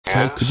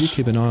Hey, Yes. could you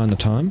keep an eye on the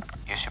time?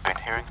 Yes, you've been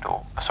hearing it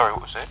all. Sorry,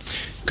 what was that?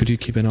 Could you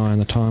keep an eye on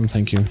the time,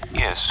 thank you?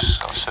 Yes,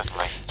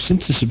 certainly.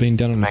 Since this has been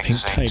done on a pink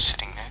Magazine tape,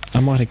 sitting there. I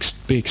might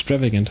be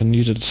extravagant and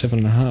use it at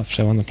 7.5,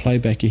 so on the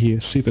playback you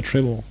hear super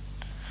treble.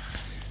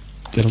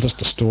 It'll just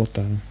distort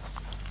though.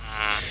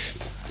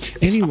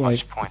 Anyway,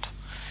 What's your point?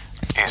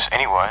 Yes,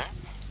 anyway.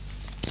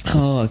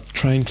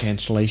 Train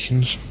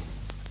cancellations.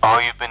 Oh,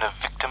 you've been a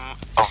victim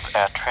of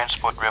our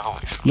transport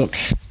revolution. Look,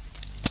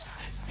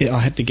 I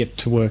had to get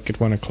to work at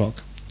 1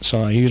 o'clock,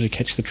 so I usually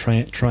catch the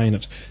train at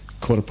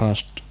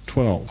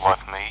 12:15.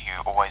 Like me, you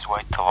always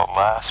wait till the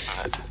last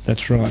minute.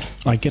 That's right.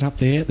 I get up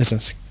there, there's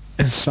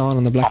a sign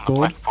on the On the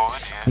blackboard.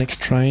 blackboard, yeah. Next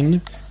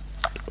train,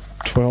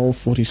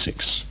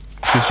 12:46.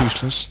 Which is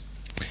useless.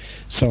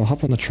 So I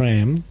hop on the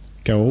tram,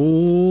 go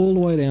all the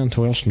way down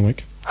to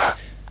Elstonwick,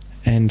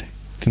 and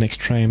the next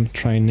train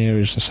there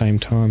is the same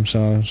time, so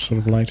I was sort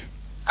of late.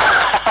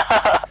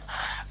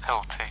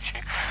 That'll teach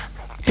you.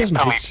 Doesn't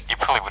probably, teach- You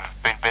probably would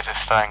have been better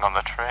staying on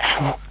the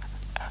tram.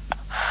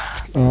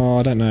 Oh,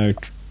 I don't know.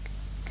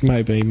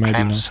 Maybe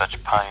Tram's not.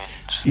 such pains.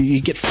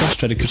 You get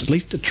frustrated because at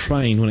least the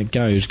train, when it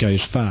goes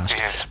fast.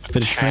 Yes, but But a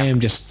the tram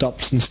just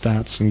stops and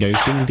starts and goes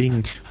ding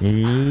ding.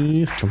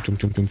 Chum, chum,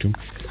 chum, chum, chum.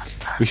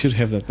 We should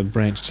have the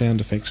branch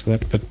sound effects for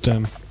that, but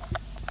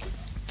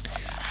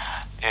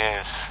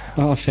Yes.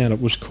 I found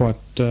it was quite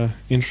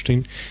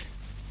interesting.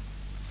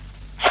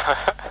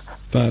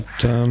 But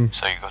So you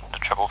got into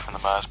trouble from the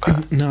Mars bar?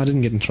 no, I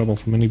didn't get in trouble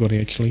from anybody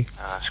actually,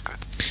 Oh, that's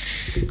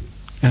good.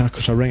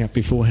 because I rang up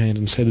beforehand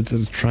and said that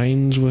the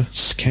trains were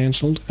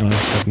cancelled, and I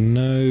had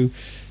no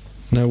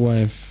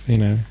way of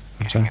Getting in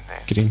there.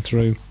 getting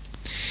through.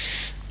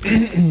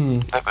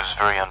 That was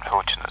very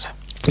unfortunate.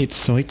 It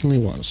certainly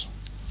was.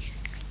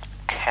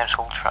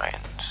 Cancelled trains.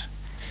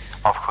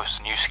 Of course,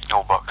 the new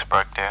signal box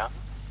broke down.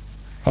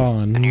 Oh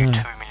The new no!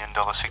 $2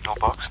 million signal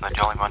box in the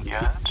Jollymont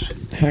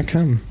Yards. How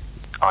come?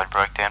 Oh, it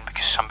broke down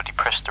because somebody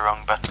pressed the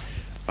wrong button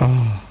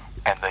Oh,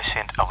 and they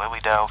sent a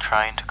Lilydale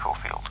train to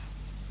Caulfield,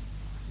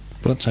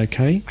 but it's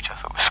okay. which I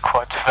thought was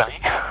quite funny.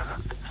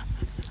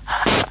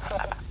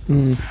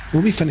 It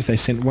would be funny if they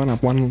sent one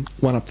up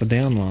the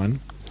down line,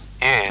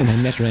 and they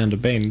Yes, met around a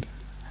bend.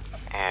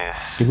 yes.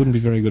 It wouldn't be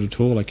very good at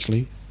all,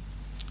 actually.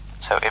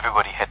 So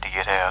everybody had to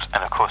get out,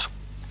 and of course,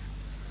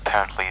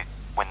 apparently,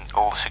 when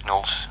all the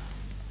signals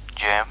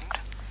jammed,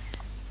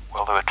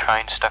 well, there were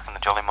trains stuck in the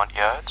Jollymont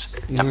Yards,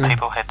 and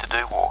people had to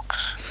do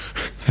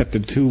walks. Had to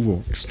do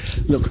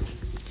walks. Look,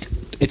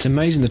 it's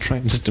amazing the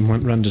train system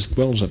won't run as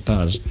well as it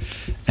does.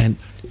 And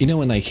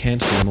when they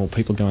cancel and all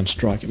people go on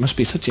strike, it must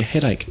be such a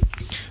headache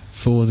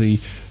for the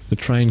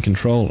train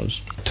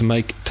controllers to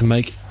make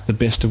the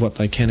best of what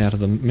they can out of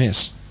the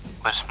mess.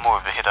 But it's more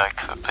of a headache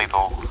for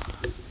people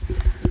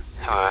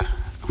who are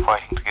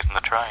waiting to get on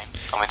the train.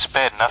 I mean, it's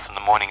bad enough in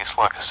the morning, it's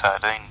like a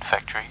sardine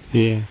factory.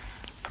 Yeah.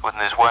 But when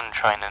there's one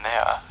train an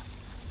hour,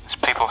 there's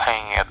people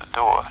hanging out the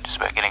door, just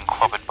about getting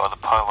clobbered by the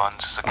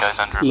pylons as it goes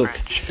under a Look,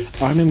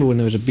 bridge. I remember when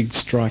there was a big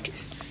strike.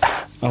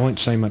 I won't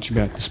say much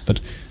about this, but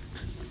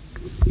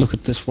look at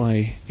it this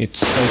way. It's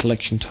state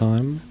election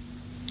time,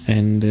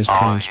 and there's Oh,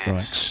 train yes.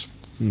 strikes.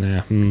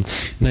 Nah,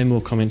 no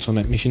more comments on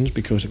that, missions,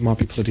 because it might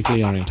be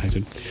politically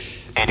orientated.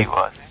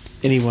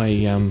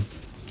 Anyway,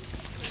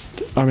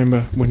 I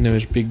remember when there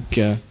was a big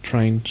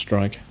train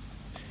strike,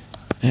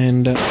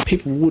 and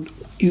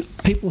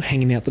people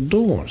hanging out the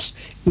doors.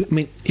 I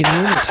mean, in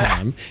normal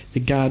time, the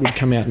guard would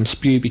come out and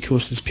spew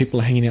because there's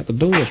people hanging out the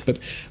doors, but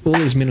all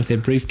these men with their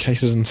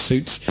briefcases and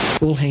suits,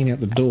 all hanging out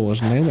the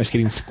doors, and they're almost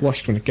getting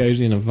squashed when it goes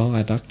in a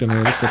viaduct and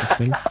all this sort of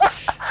thing.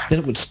 Then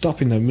it would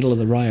stop in the middle of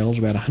the rails,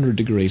 about 100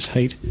 degrees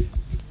heat,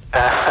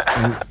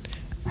 and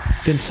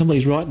then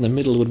somebody's right in the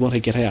middle would want to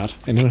get out,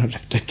 and they would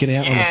have to get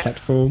out on the Yeah.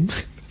 platform.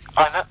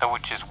 I don't know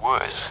which is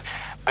worse,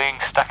 being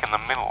stuck in the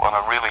middle on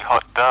a really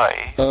hot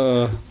day,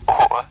 or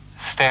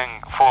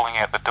falling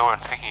out the door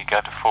and thinking you're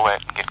going to fall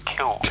out and get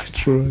killed.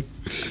 That's right.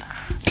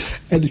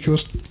 And of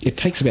course, it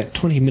takes about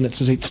 20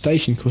 minutes at each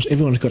station because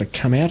everyone's got to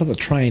come out of the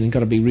train and got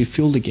to be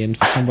refilled again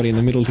for somebody in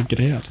the middle to get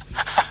out.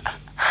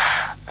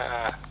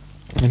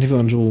 And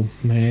everyone's all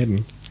mad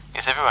and...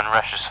 Yes, everyone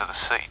rushes for the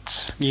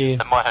seats. Yeah.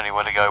 They might only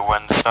want to go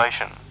one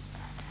station,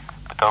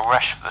 but they'll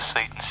rush for the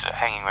seat instead of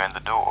hanging around the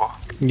door,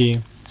 Yeah.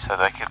 so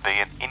they could be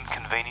an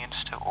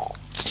inconvenience to all.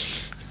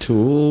 To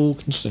all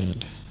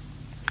concerned.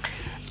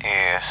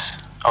 Yes,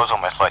 I was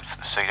almost late for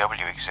the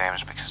CW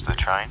exams because of the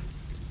train.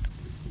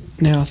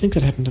 Now, I think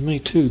that happened to me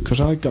too, because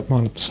I got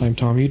mine at the same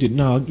time you did.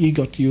 No, you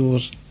got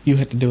yours. You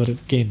had to do it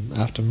again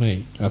after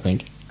me, I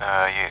think.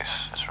 Yes,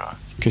 that's right.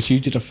 Because you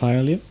did a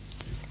failure.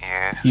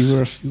 Yes. You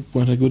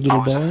weren't a good I little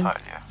was a boy.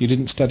 failure. You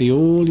didn't study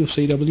all your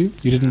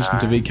CW. You didn't listen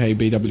to No.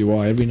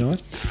 VKBWI every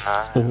night.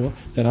 No. Or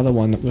that other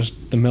one that was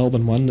the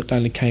Melbourne one that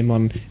only came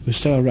on. It was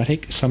so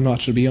erratic. Some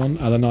nights would be on,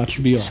 other nights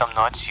would be off. Some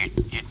nights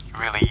you'd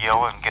really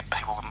yell and get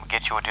people to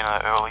get your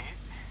dinner early,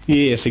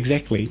 Yes,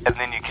 exactly. and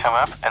then you come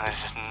up and there's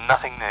just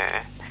nothing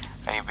there,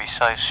 and you'd be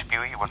so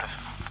spewy you want to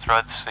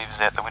throw the receivers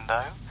out the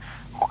window,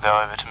 or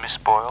go over to Miss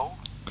Boyle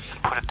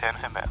and put it down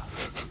her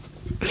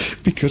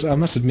mouth. Because I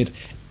must admit,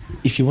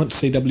 if you want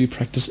CW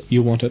practice,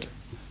 you want it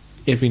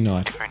every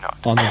night. Every night.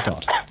 On the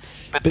dot.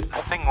 But the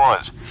thing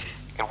was,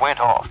 it went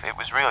off. It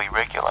was really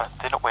regular.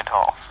 Then it went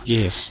off.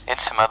 Yes. And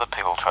some other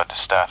people tried to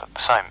start it,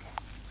 the same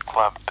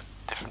club, but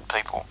different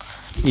people.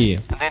 Yeah.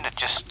 And then it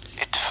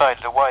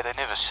faded away. They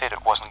never said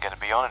it wasn't going to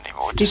be on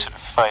anymore. It just sort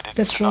of faded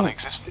into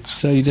non-existence.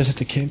 So you just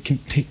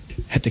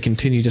had to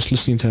continue just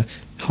listening to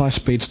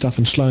high-speed stuff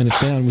and slowing it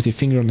down with your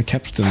finger on the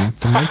capstan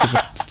to make it.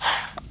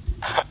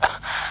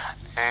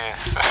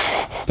 Yes.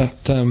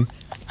 But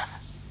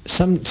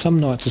some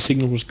nights the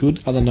signal was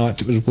good, other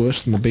nights it was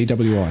worse than the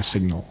BWI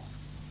signal.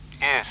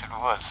 Yes, it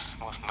was,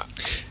 wasn't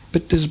it?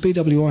 But does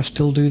BWI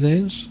still do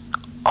theirs?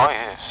 Oh,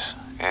 yes.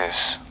 Because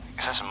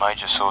that's a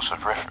major source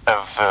of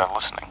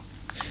listening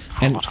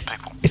for And a lot of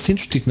people. it's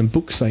interesting the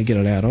books they get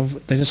it out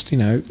of. They're just,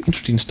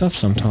 interesting stuff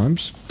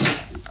sometimes.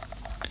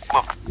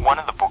 Look, one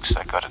of the books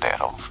they got it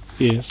out of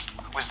Yes.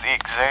 was the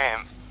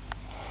exam.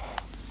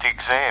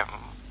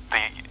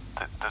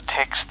 The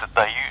text that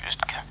they used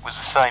was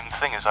the same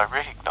thing as I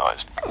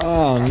recognised.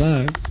 Oh,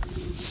 no.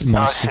 And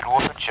I said,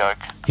 what a joke.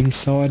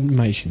 Inside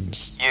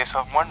Mations. Yes,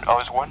 I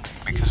was wondering,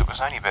 because it was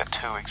only about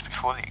 2 weeks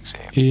before the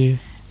exam. Yeah.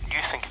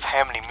 You think of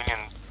how many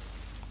million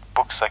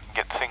books they can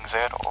get things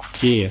out of.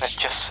 Yes. It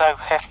just so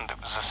happened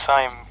it was the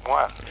same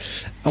one.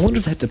 I wonder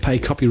if they had to pay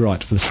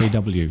copyright for the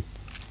CW.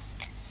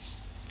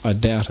 I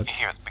doubt it. You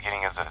hear at the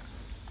beginning of the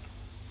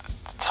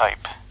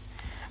tape.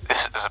 This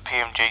is a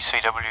PMG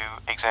CW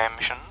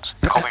examinations,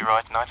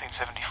 copyright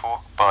 1974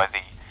 by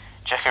the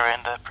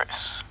Jacaranda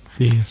Press.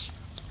 Yes.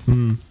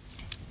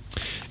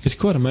 It's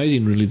quite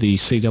amazing, really, the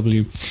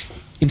CW.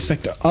 In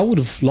fact, I would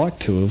have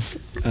liked to have,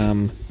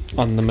 on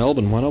the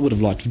Melbourne one, I would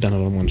have liked to have done it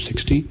on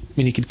 160. I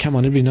mean, you could come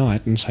on every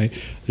night and say,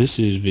 this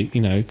is,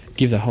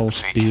 give the whole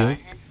spiel.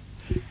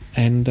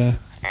 And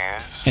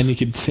Yes. and you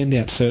could send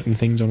out certain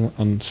things on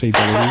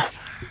CW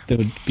that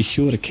would be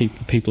sure to keep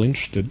the people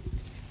interested.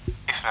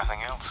 If nothing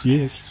else.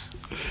 Yes.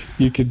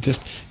 You could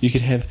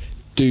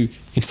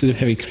instead of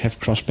have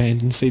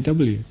crossband and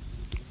CW.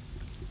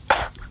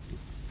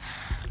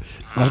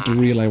 I have to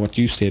relay what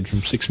you said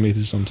from 6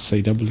 metres onto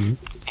CW.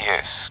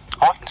 Yes.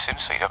 I can send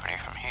CW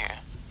from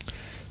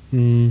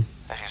here.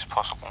 That is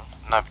possible.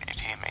 Nobody did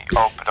hear me.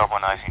 Oh, but I'm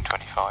on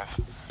 1825.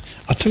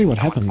 I'll tell you what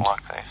I wouldn't happened.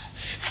 like that.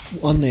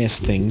 On their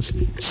things,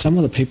 some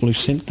of the people who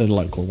sent the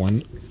local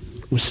one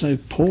were so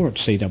poor at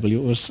CW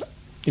it was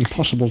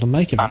impossible to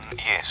make it.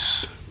 Yes.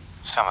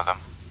 Some of them.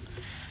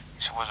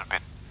 It was a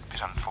bit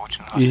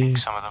unfortunate. I Yeah. think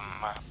some of them...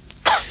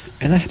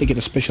 And they had to get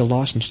a special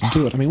licence to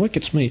do it. I mean, what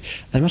gets me,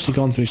 they must have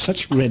gone through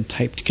such red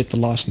tape to get the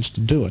licence to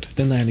do it.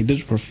 Then they only did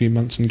it for a few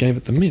months and gave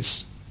it the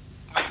miss.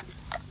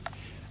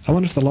 I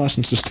wonder if the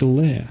licence is still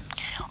there.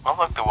 I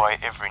like the way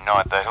every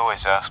night they'd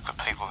always ask the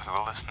people who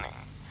were listening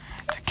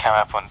to come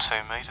up on 2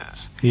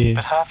 metres. Yeah.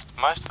 But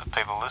most of the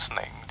people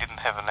listening didn't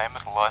have an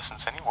amateur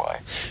licence anyway.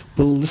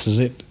 Well, this is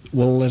it.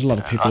 Well, there's a lot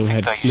of people who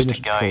had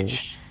limited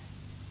calls.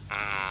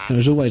 And it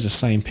was always the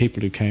same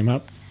people who came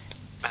up.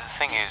 But the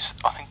thing is,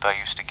 I think they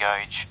used to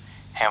gauge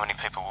how many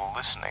people were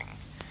listening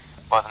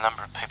by the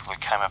number of people who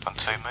came up on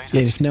 2 metres.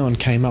 Yeah, if no one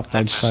came up,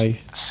 they'd That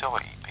say... was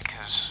silly,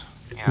 because,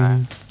 you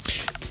know...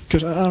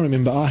 Because I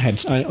remember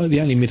the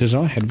only metres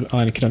I had, when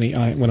I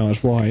was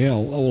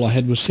YL, all I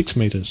had was 6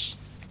 metres.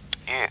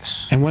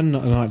 Yes. And one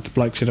night the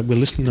bloke said, we're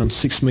listening on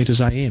 6 metres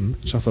AM.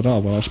 So I thought, oh,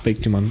 well, I'll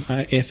speak to him on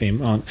FM.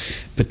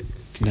 But,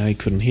 he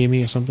couldn't hear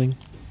me or something.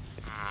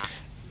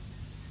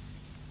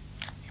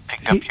 You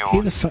picked up your...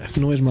 Hear the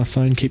noise my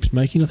phone keeps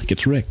making? I think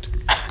it's wrecked.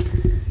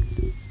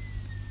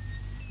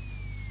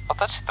 Oh,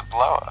 that's the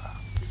blower.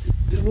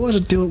 Why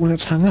does it do it when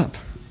it's hung up?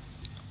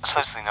 It's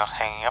obviously not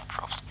hanging up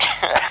properly.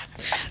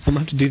 I'm going to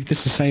have to do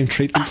this the same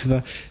treatment to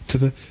the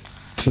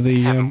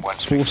Happened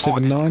once before,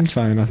 479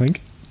 phone, I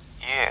think.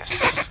 Yes.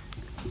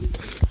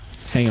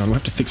 Hang on, we'll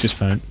have to fix this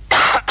phone.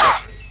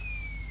 Yeah,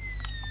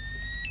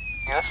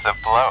 that's the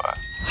blower.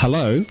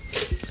 Hello?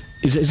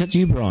 Is that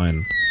you,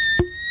 Brian?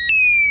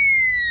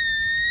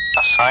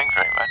 Not saying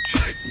very much.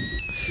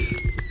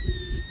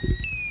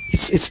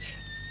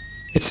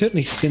 It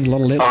certainly sends a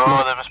lot of...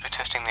 Oh, they must be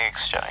testing the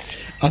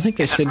exchange. I think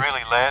they Is said... it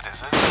really loud, is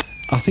it?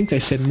 I think they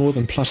said more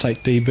than plus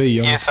 8 dB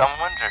on Yes, I'm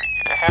wondering.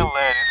 How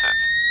loud is it?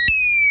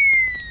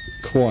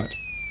 Quite.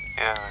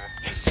 Yeah.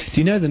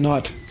 Do you know the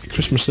night,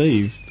 Christmas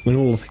Eve, when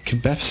all the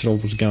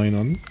kebab was going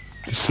on,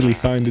 the silly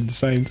phone did the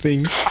same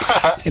thing,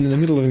 and in the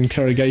middle of an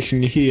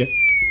interrogation you hear,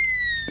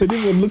 then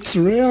everyone looks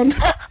around,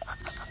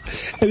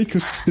 and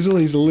because there's all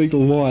these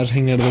illegal wires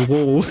hanging out of the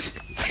wall,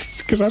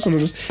 because I sort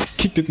of just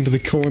kicked it into the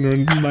corner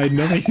and made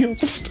nothing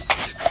of it.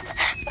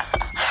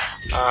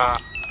 Oh,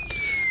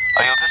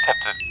 you'll just have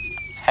to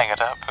hang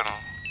it up and...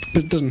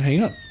 But it doesn't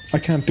hang up. I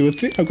can't do a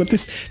thing. I've got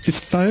this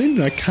phone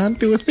and I can't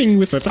do a thing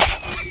with it.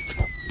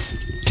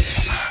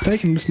 They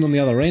can listen on the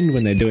other end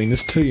when they're doing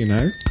this too, you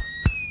know.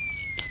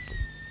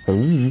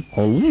 There's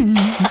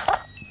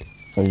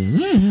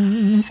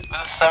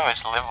so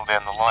much level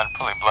down the line,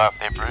 probably blow up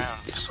their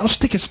browns. I'll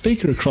stick a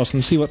speaker across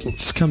and see what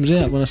comes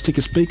out when I stick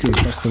a speaker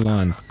across the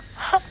line.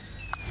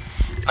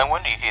 No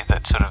wonder you hear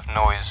that sort of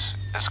noise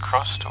as there's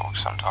crosstalk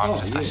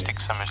sometimes if they yeah. stick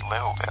so much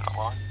level down the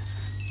line.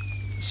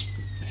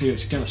 Here,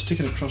 it's going to stick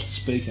it across the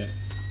speaker.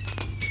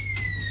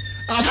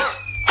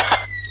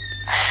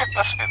 It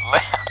must be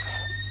loud.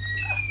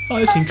 Oh,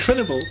 it's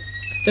incredible.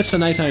 That's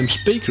an 8 ohm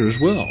speaker as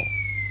well.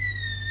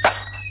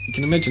 You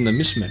can imagine the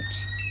mismatch.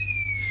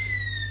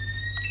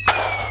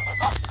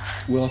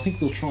 Well, I think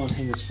we'll try and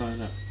hang this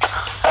phone up.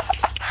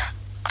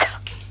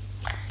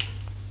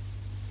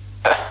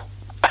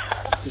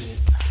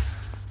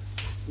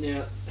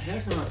 Now, how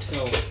can I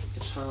tell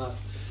it's hard?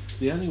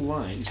 The only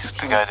way is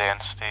To go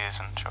downstairs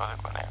and try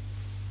that one out.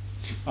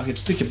 I could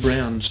stick a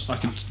Browns.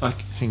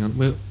 Hang on.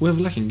 We're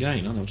lacking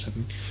gain. I know what's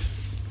happening.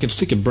 I can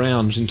stick a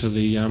Browns into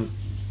the.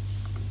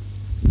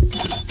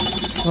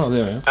 Oh,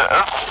 there we are.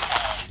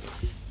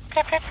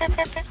 Beep, beep, beep,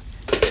 beep,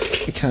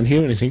 beep. I can't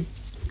hear anything.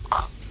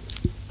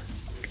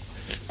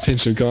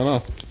 Seems to have gone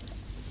off.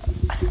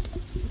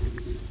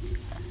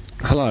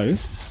 Hello?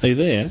 Are you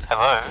there?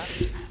 Hello?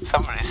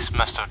 Somebody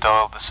must have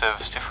dialed the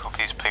service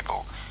difficulties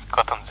people,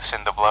 got them to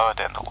send a blower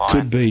down the line.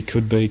 Could be.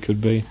 Because they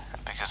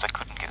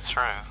couldn't get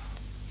through.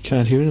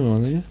 Can't hear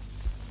anyone there.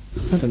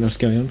 I don't know what's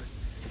going on.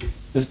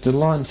 The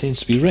line seems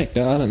to be wrecked.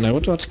 I don't know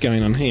what's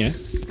going on here.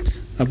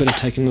 I better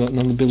take another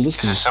bill Is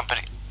there listeners.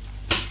 somebody...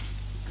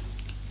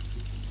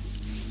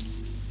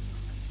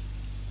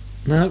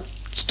 No,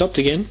 stopped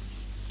again.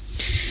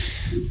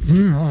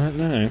 I don't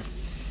know.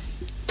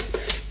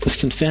 This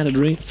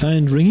confounded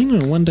phone ringing.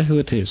 I wonder who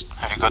it is.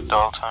 Have you got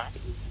dial tone?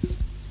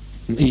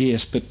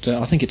 Yes, but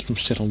I think it's from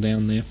Settle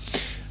Down there.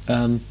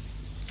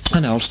 I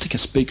know, I'll stick a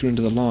speaker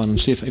into the line and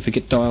see if I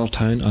get dial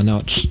tone. I know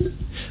it's...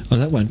 Oh,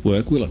 that won't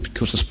work, will it?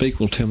 Because the speaker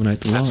will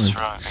terminate the line. That's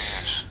right,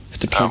 yes. Have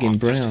to plug in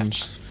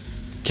Browns.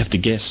 You have to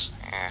guess.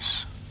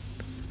 Yes.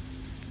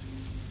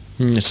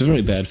 It's a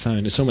very bad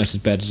phone. It's almost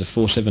as bad as the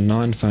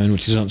 479 phone,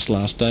 which is on its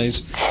last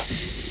days.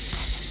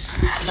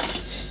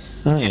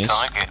 Oh, Yes, yes.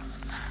 I like it.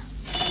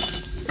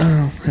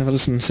 Oh, have a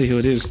listen and see who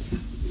it is.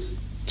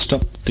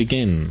 Stopped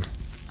again.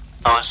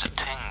 Oh, is it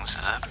Tings, is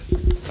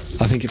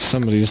it? I think it's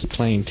somebody just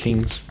playing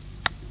Tings.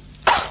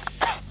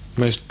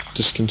 Most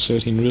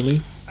disconcerting,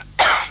 really.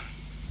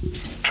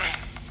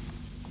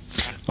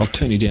 I'll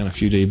turn you down a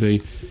few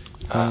dB.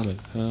 Harley.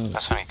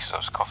 That's only because I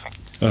was coughing.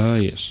 Oh,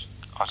 yes.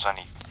 I was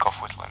only cough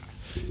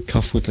whittling.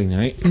 Cough whittling,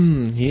 eh?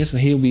 Yes,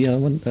 he'll be...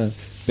 better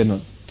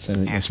not say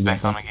anything Yes, about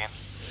back on that. again.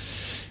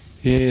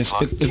 Yes,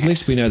 Like, but at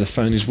least we know the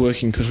phone is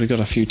working because we got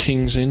a few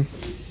tings in.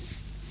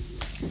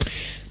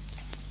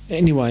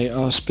 Anyway, I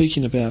was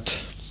speaking about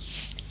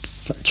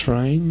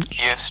trains.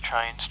 Yes,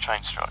 train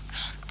strikes.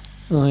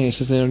 Oh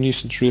yes, is there a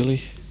nuisance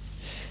really?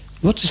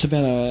 What's this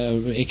about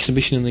an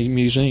exhibition in the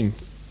museum?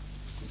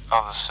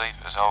 Oh, the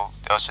Seavers,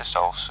 it's just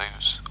old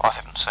Seavers. I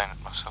haven't seen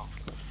it myself.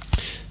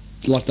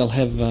 Like they'll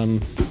have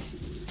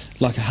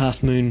like a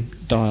half moon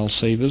dial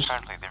Seavers.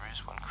 Apparently there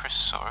is one. Chris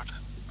saw it.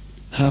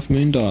 Half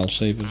moon dial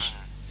Seavers.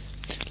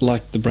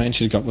 Like the branch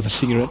has got with a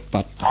cigarette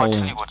butt I'll hole tell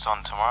in you it. what's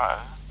on tomorrow.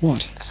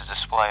 What? There's a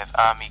display of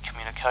Army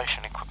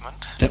communication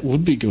equipment That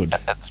would be good.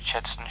 at the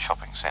Chadstone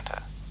Shopping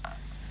Centre.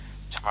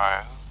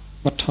 Tomorrow,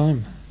 What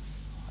time?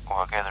 well,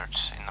 I gather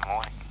it's in the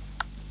morning.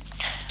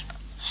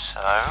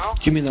 So,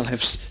 Do you mean they'll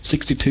have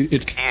 62...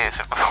 yes,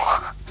 it will.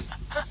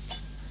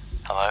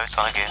 Hello, it's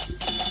on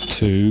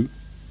again. 2.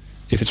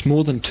 If it's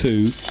more than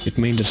 2, it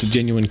means it's a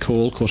genuine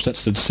call, of course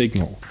that's the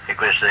signal. It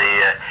was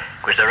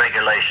the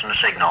regulation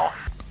signal.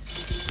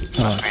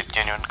 Must be a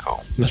genuine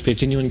call. Must be a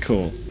genuine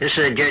call. This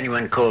is a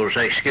genuine call, so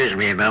excuse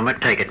me a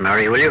moment. Take it,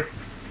 Murray, will you?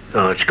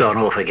 Oh, it's gone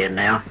off again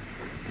now.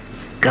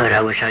 God,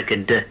 I wish I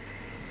could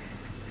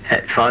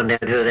find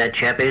out who that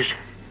chap is.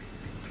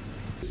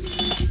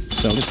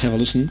 So I'll just have a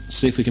listen,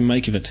 see if we can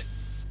make of it.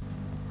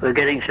 We're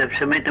getting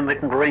some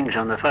intermittent rings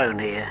on the phone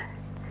here.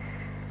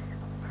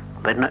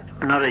 But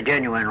not a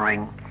genuine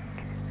ring.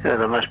 Oh,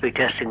 they must be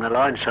testing the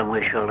line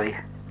somewhere, surely.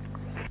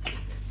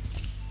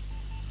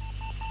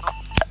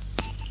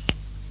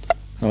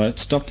 Oh, it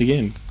stopped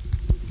again.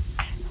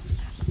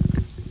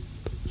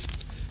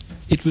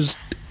 It was...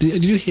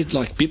 Did you hear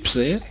like bips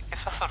there? Yes,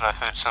 I thought I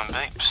heard some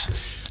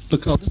beeps.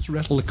 Look, I'll just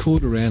rattle the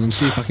cord around and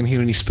see if I can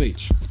hear any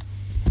speech.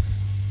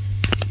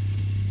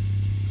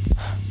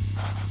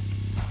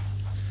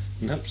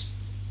 Nope.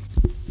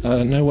 I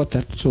don't know what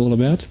that's all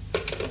about.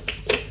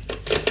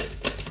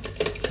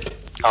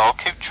 Oh, I'll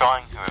keep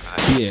trying, whoever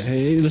that is. Yeah,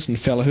 hey, listen,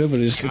 fella, whoever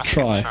it is, He must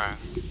try. get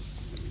through.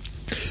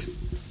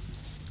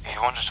 If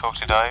you want to talk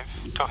to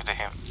Dave, talk to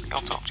him. He'll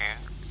talk to you.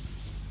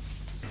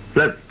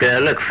 Look,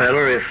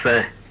 fella,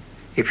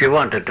 if you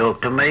want to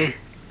talk to me,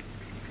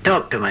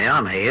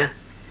 I'm here.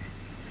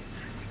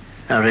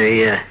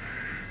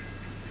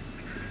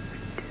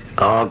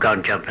 Oh, go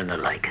and jump in the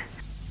lake.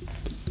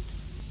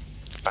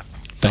 But,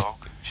 Back.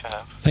 dog, shut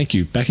up. Thank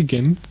you, back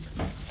again.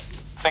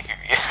 Thank you,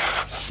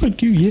 yeah.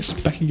 Thank you, yes,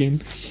 back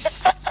again.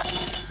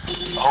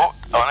 Oh,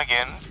 on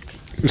again.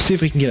 We'll see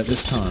if we can get it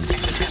this time.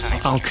 Isn't he?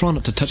 I'll try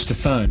not to touch the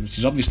phone, which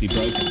is obviously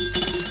broken.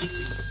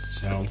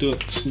 So I'll do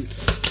it.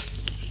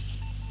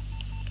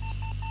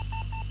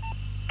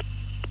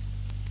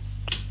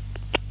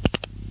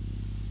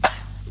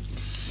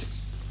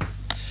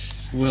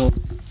 Well,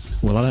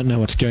 Well, I don't know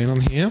what's going on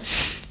here.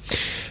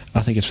 I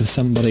think it's with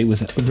somebody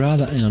with a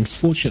rather an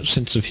unfortunate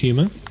sense of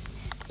humour.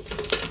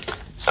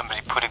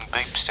 Somebody putting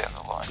beeps down the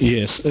line.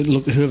 Yes,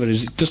 look, whoever it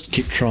is, just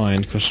keep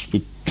trying, because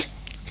we...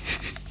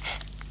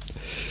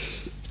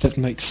 that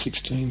makes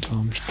 16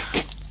 times.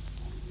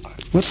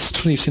 What's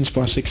 20 cents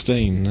by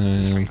 16?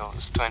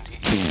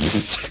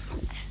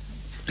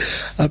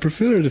 $3.20. I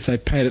prefer it if they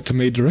paid it to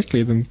me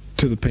directly than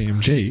to the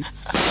PMG.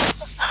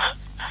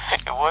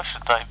 Why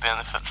should they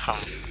benefit from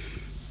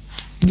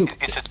Look,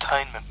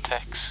 entertainment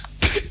tax?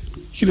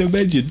 you can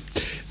imagine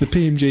the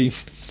PMG.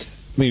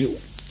 I mean,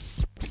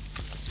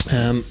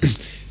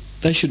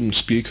 they shouldn't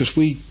spew because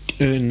we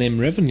earn them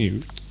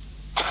revenue.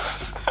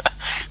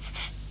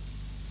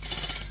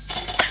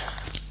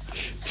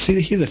 See,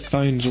 here the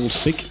phone's all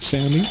sick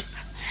sounding.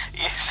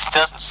 Yes, it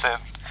doesn't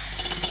sound.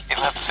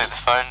 You'll have to see the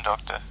phone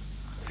doctor.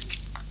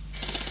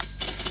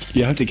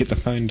 You have to get the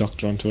phone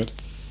doctor onto it. I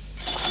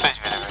suppose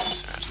you better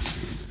answer it.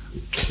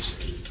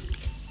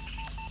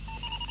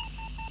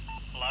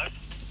 Hello?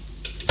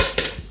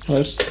 Hello.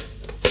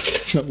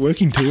 It's not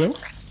working too well.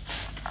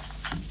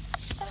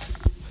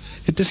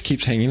 It just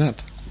keeps hanging up.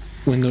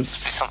 When There's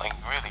something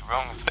really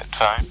wrong with that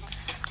phone.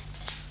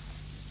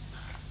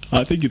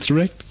 I think it's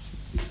wrecked.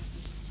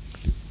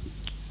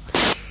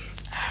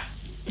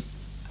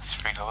 That's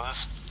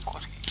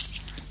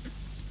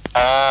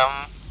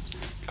 $3.40.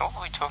 What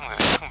were we talking about?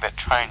 We were talking about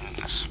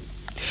trains.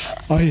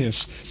 Oh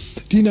yes.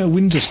 Do you know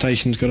Windsor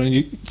Station's got a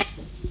new...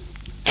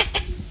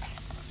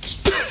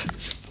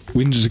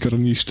 Windsor's got a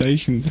new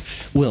station.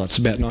 Well, it's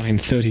about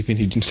 1930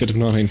 vintage instead of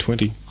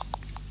 1920.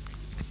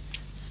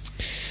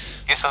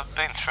 Yes, I've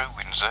been through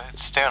Windsor.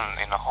 It's down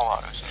in a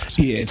hollow, isn't it?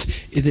 Yeah,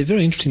 they're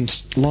very interesting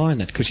line,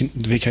 that, because the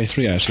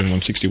VK3 ASM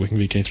 160 working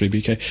VK3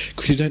 BK,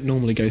 because you don't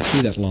normally go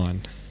through that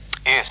line.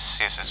 Yes,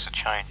 it's a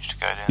change to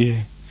go down.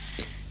 Yeah.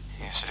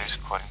 Yes, it is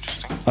quite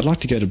interesting. I'd like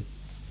to go to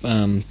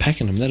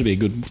Pakenham. That'd be a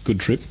good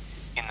trip.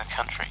 In the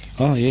country.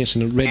 Oh yes,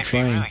 in a red It'd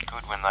train. be really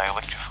good when they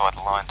electrified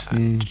the line to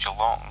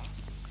Geelong.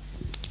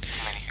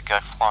 And then you could go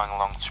flying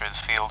along through the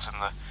fields in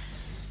the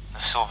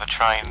silver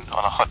train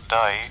on a hot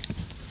day,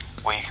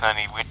 where you can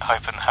only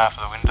open half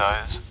of the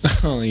windows.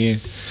 Oh yeah.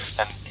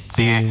 And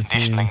the air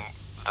conditioning,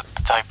 the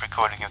tape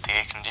recording of the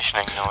air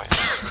conditioning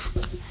noise,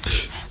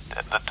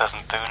 that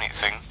doesn't do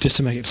anything. Just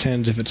to make it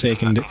sound as if it's air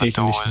And the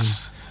conditioning. doors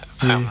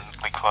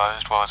permanently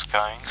closed while it's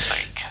going, so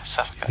you can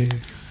suffocate. Yeah.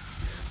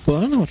 Well,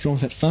 I don't know what's wrong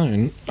with that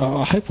phone.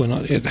 I hope we're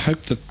not. I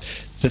hope that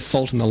the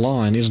fault in the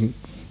line isn't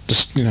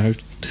just,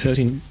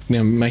 hurting,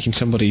 making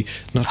somebody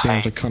not be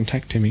able to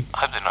contact me. I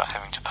hope they're not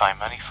having to pay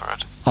money for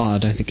it. Oh, I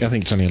think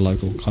it's only a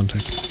local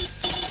contact.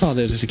 Oh,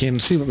 there it is again.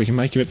 See what we can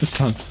make of it this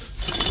time.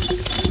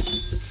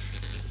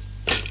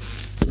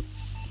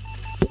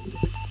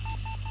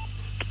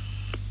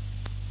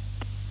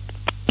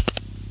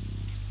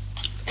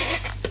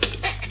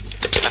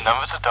 The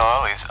number to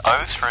dial is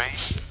 03.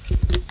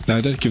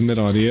 No, don't give them that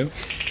idea.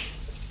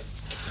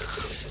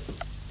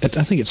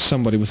 I think it's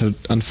somebody with an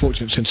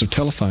unfortunate sense of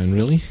telephone,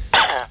 really.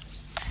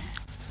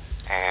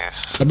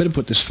 Yes. I better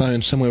put this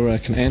phone somewhere where I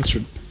can answer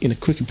it in a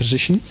quicker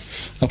position.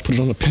 I'll put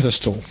it on a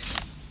pedestal.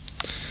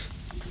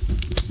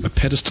 A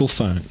pedestal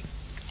phone. You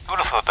would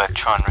have thought they'd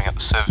try and ring up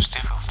the service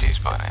difficulties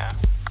by now.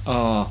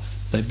 Oh,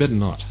 they better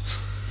not.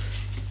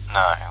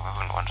 No, we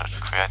wouldn't want it to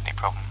create any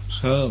problems.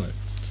 Hello.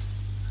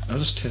 I'll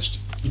just test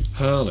it.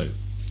 Hello.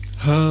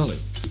 Hello.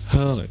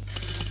 Hello.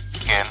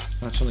 Again.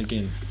 That's on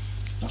again.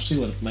 I'll see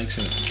what it makes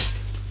of it.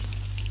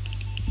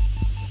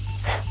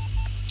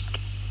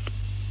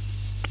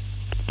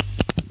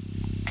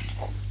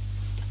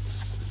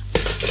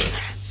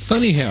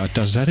 Funny how it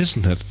does that,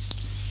 isn't it?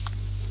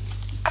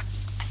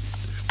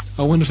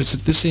 I wonder if it's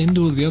at this end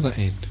or the other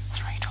end.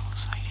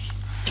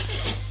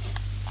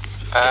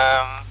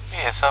 $3.80.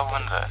 Yes, I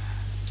wonder.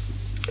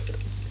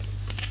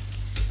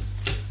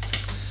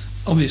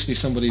 Obviously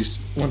somebody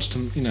wants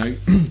to,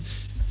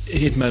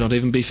 it may not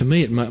even be for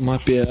me, it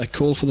might be a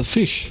call for the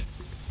fish.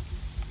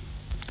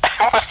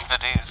 What if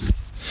it is?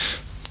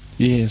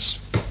 Yes.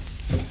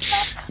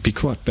 It'd be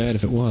quite bad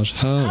if it was.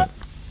 Hello.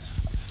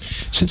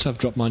 Since I've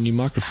dropped my new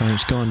microphone,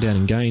 it's gone down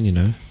in gain, Yeah.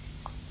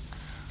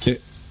 There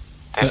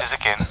it is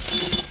again.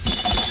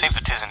 See if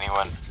it is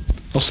anyone.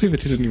 I'll see if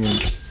it is anyone.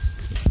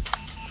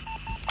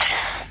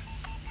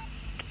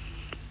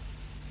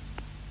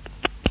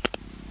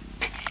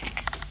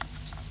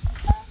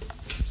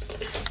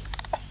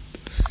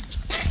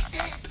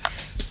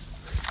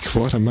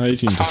 Quite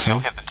amazing to Someone see. will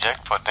hit the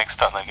jackpot next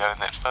time they go in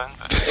that phone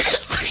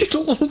booth.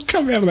 It'll all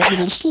come out of that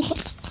little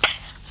slot.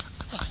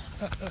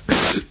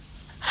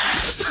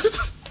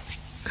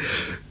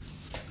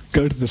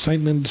 Go to the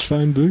St. Leonard's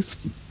phone booth.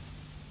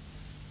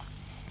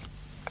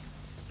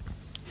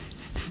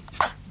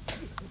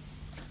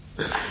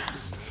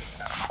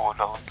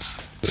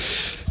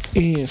 $4.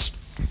 Yes.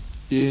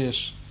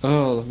 Yes.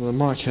 Oh, the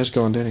mic has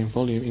gone down in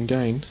volume, in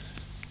gain.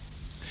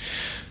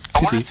 I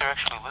wonder Pity. if they're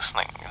actually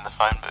listening in the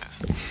phone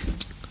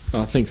booth.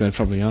 I think they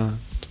probably aren't.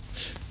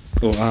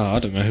 Or I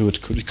don't know who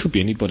it could. It could be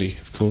anybody,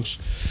 of course.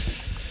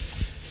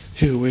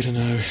 Who are we to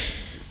know?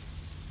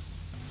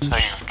 So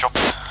you've dropped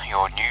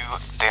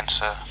against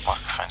the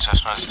microphone so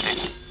it's not as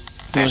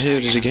dead. Oh, here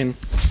it is again.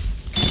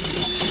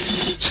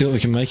 See what we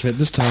can make of it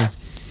this time.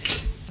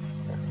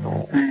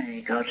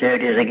 Hey, God, there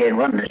it is again,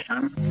 wasn't it,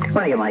 son?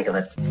 What do you make of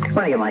it?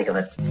 What do you make of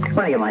it?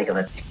 What do you make of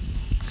it?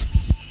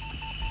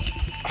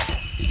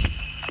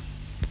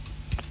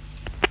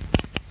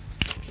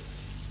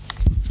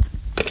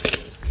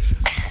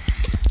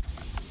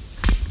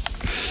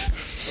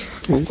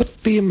 Well, what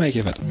do you make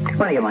of it?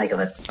 What do you make of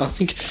it? I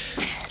think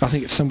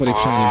it's somebody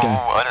playing a game.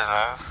 Oh, I don't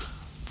know.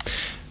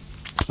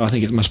 I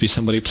think it must be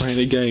somebody playing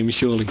a game,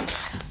 surely.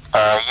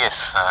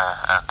 Yes,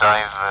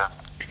 Dave,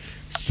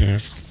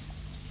 Yes.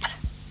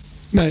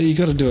 No, you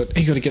got to do it.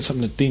 You got to get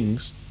something that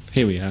dings.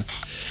 Here we are.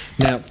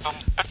 Now,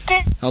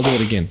 I'll do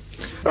it again.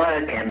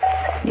 Right again.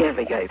 Yeah,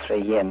 we go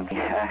through yen.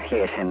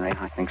 Yes, Henry,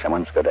 I think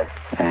someone's got a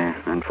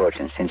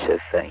unfortunate sense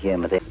of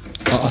humour there.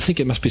 I think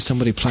it must be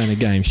somebody playing a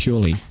game,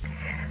 surely.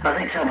 I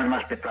think someone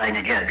must be playing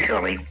a joke,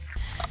 surely.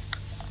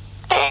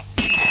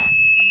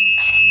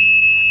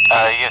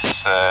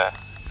 Yes,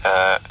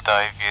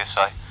 Dave, yes,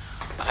 I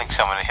think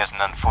someone has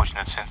an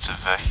unfortunate sense of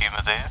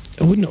humour there.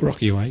 Wouldn't it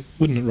rock you away?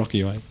 Wouldn't it rock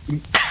you away?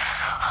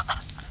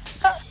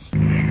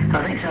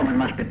 I think someone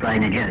must be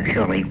playing a joke,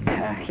 surely.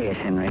 Yes,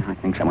 Henry, I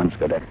think someone's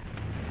got a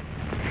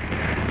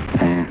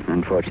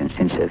unfortunate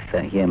sense of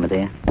humour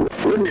there.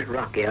 Wouldn't it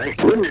rock you, eh?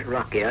 Wouldn't it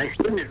rock you, eh?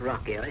 Wouldn't it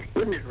rock you, eh?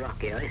 Wouldn't it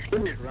rock you, eh?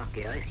 Wouldn't it rock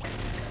you, eh?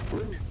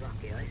 Wouldn't it rock you, eh? Wouldn't it rock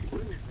you, eh?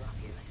 Wouldn't it rock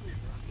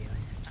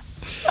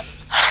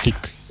you, eh?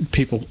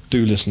 People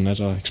do listen,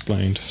 as I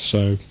explained,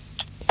 so...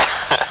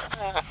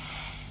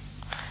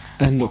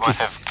 And We look, might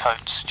have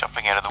coats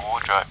jumping out of the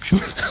wardrobe, sure.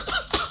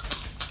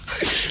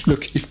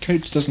 look, if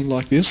Coates doesn't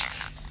like this,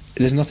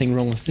 there's nothing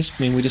wrong with this.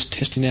 I mean, we're just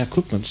testing our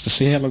equipment to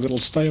see how long it'll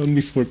stay on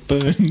before it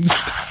burns.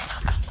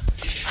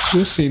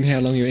 We're seeing how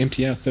long your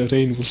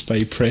MTR-13 will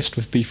stay pressed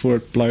with before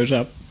it blows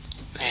up.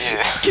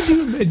 Yeah. Can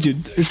you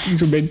imagine those things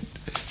were meant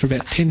for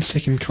about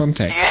 10-second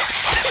contact? Yeah.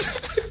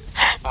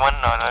 One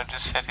night I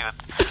just sat here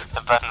with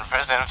the button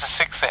pressed down for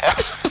 6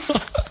 hours.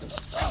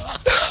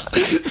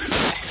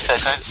 So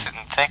don't sit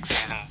in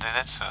taxis and do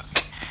that sort of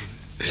thing.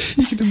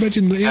 You can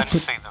imagine the You don't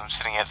output. see them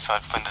sitting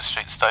outside Flinders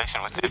Street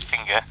Station with their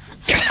finger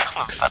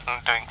on the button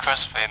doing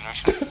crossfade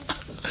mission.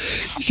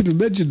 You can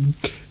imagine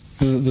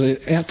the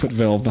output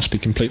valve must be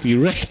completely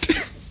wrecked.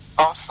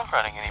 Oh, it's not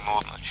running any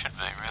more than it should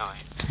be, really.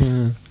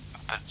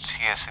 But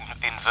yes,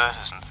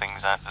 inverters and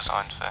things aren't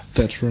designed for.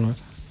 That's right.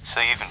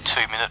 So even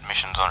 2-minute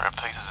missions on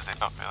repeaters they're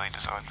not really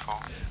designed for.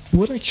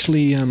 What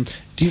actually, why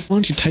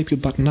don't you tape your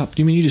button up?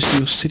 Do you mean you're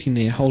sitting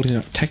there holding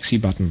a taxi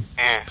button?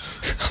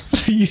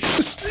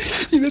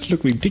 Yes. You must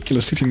look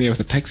ridiculous sitting there with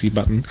a taxi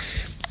button.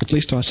 At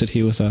least I sit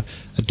here with a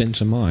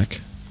denser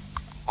mic.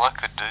 Well, I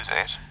could do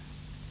that.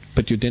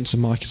 But your denser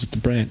mic is at the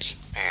branch.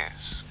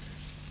 Yes.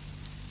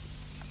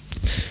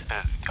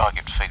 But I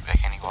get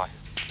feedback anyway.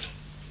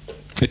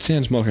 It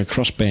sounds more like a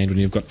crossband when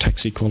you've got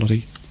taxi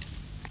quality.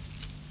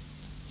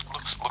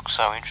 Looks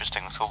so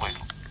interesting with all these.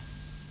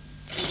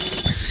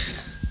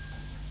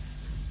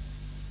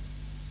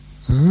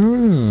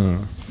 Ah.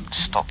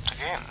 Stopped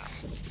again.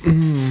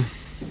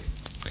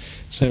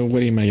 So what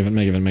do you make of it,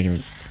 make of it?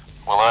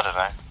 Well, I don't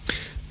know.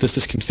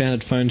 This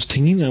confounded phone's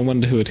tinging. I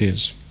wonder who it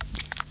is.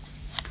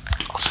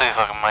 I'll see if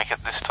I can make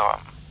it this time.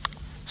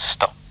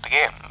 Stopped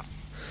again.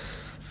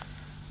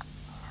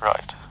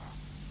 Right.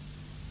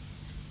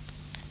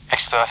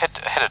 Actually, I had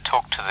to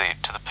talk to the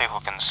people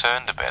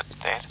concerned about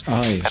that. Oh,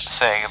 About yes. the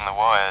sag and the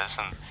wires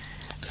and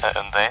that,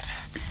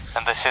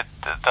 and they said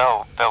that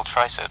they'll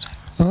trace it.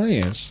 Oh,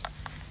 yes.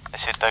 They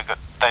said they've got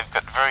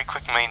very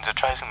quick means of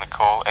tracing the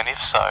call, and if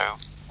so,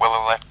 well,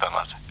 they'll act on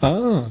it.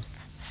 Ah.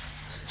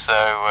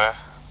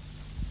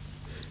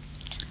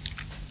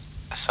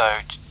 So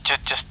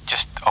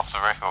just off the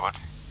record,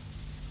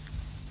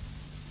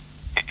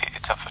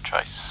 it's up for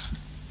trace.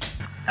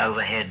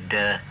 Overhead,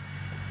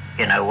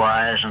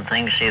 wires and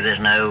things. See, there's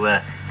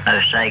no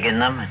sag in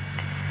them,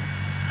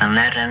 and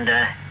that. And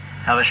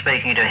I was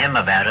speaking to him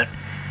about it,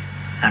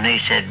 and he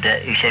said,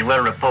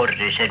 well reported.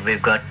 He said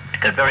we've got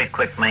very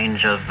quick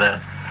means of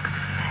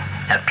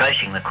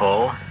tracing the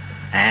call,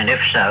 and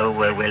if so,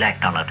 we'll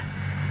act on it.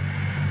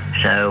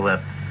 So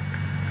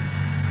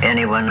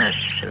anyone that's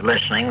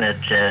listening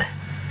that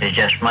is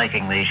just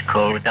making these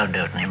calls, don't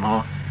do it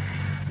anymore,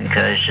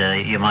 because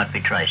you might be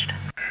traced.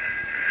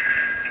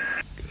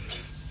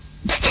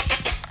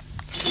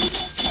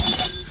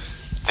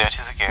 There it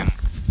is again.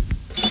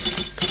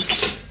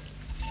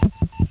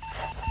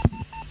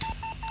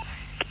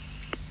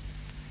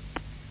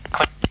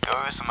 Click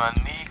goes the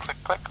money, click,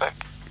 click, click.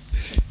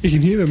 You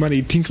can hear the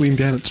money tinkling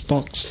down its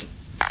box.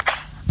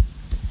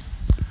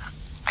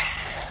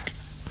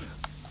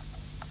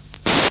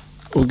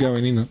 Or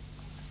going in it.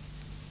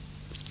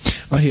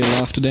 I hear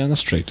laughter down the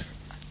street.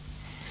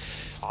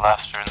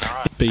 Laughter in the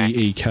road.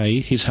 B-E-K,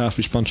 he's half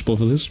responsible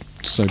for this.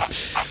 So,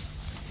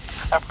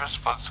 I'm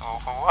responsible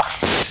for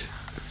what?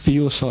 for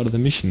your side of the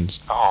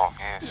missions. Oh,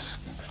 yes.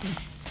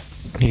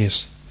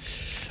 Yes.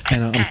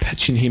 And I'm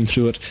patching him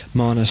through at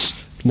minus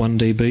 1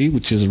 dB,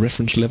 which is a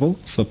reference level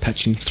for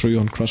patching through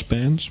on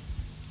crossbands.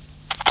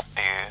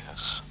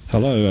 Yes.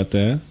 Hello out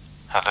there.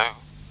 Hello?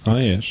 Oh,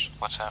 yes.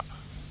 What's up?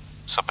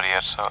 Somebody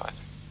outside?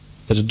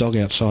 There's a dog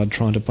outside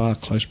trying to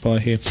bark close by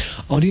here.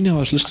 Oh, do you know I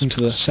was listening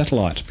to the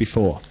satellite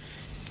before?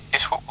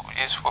 What's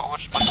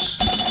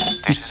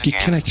You, this you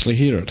again? can actually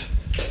hear it.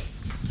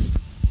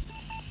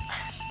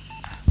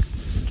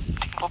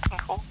 Tinkle,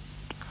 tinkle?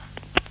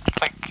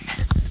 Click.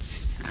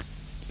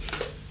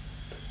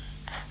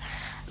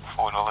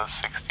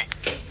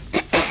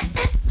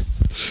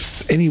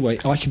 $4.60. Anyway,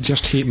 I could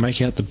just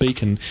make out the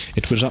beacon.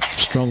 It was up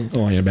strong,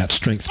 about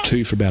strength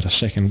 2 for about a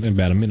second,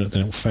 about a minute,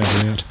 then it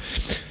faded out.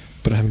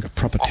 But I haven't got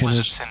proper What was it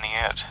tenors. sending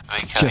out?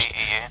 Just-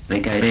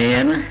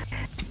 VKEN?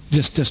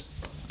 Just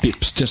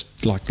bips,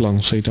 just like long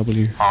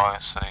CW. Oh, I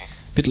see.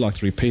 Bit like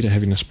the repeater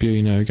having a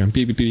spew, going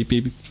beep, beep, beep,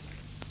 beep.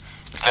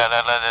 La, la,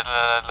 la, la,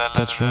 la, la, la,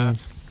 That's la. right.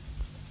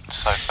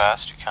 So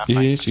fast you can't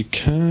make Yes, you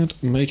can't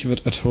make of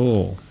it at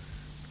all.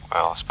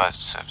 Well, I suppose it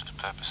serves its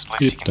purpose. At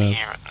least It you can does.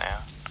 hear it now.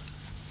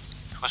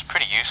 It was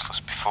pretty useless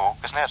before,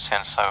 because now it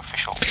sounds so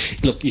official.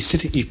 Look, you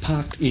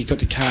parked, you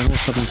got your car, and all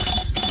of a sudden,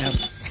 out.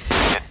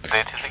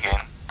 There it is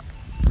again.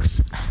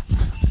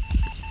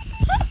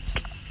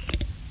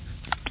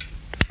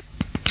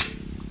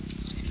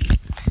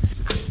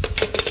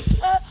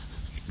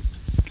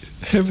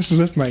 How much does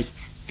that make?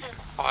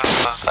 Well,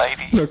 it was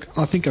 80. Look,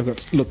 I think I've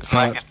got. Look,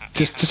 Make it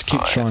just keep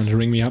fine. trying to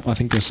ring me up. I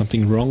think there's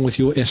something wrong with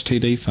your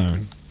STD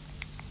phone.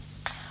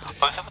 Oh, is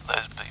that what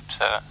those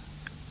beeps are?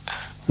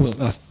 Well,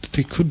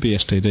 it could be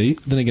STD.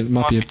 Then again, it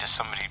might be. just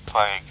somebody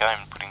playing a game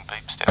and putting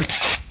beeps down.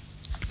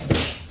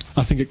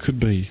 I think it could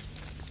be.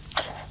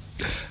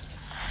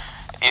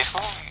 Yes,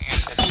 well,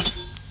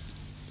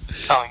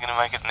 it's only going to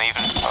make it an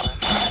even phone.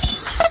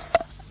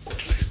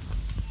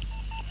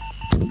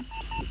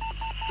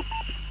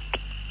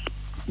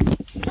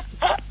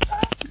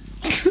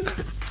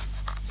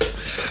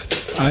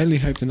 I only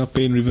hope they're not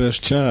being reverse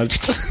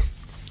charged.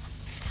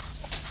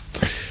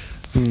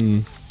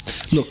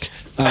 Look,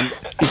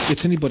 if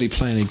it's anybody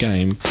playing a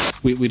game,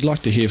 we'd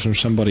like to hear from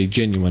somebody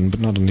genuine, but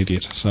not an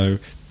idiot. So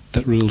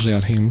that rules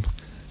out him.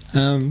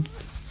 Now,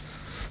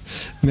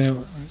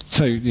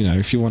 so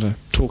if you want to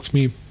talk to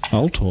me,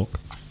 I'll talk.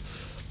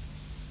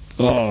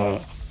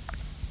 Oh.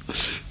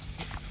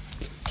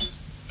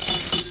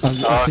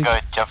 I think, go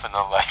jump in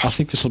the lake. I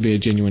think this will be a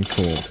genuine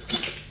call.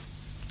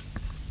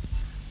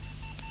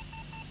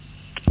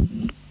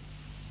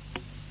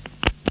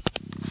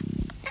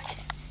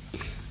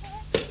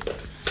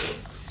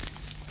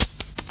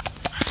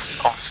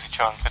 Obviously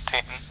trying for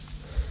 10.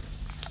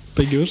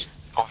 Be good.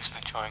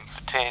 Obviously trying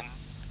for 10.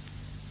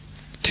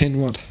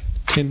 10 what?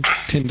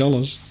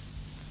 $10.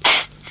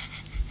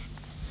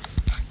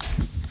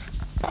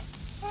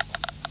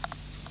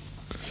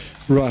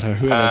 Righto,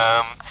 whoever.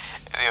 Yeah,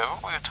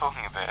 what we were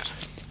talking about.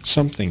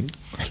 Something.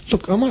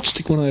 Look, I might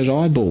stick one of those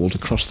eyeballs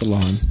across the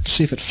line,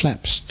 see if it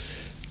flaps.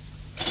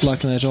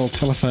 Like in those old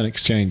telephone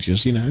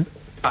exchanges, Oh,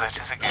 there it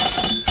is again.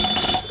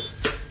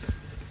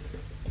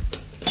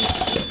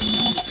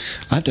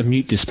 I have to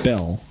mute this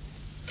bell.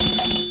 You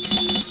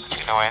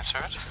know, answer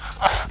it.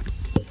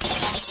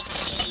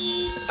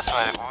 That's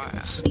made it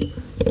worse.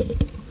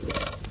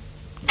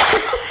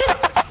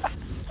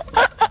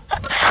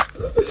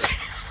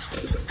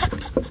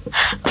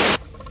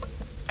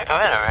 You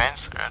better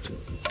answer it.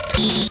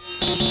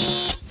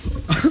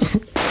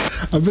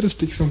 I better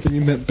stick something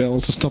in that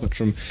bell to stop it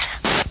from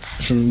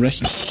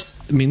wrecking.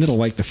 I mean, that'll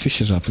wake the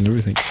fishes up and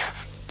everything.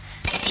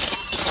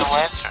 You'll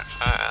answer it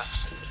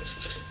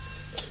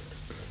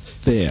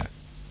first. There.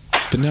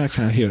 But now I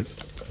can't hear it.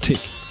 Tick.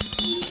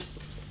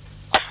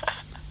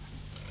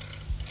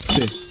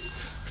 There.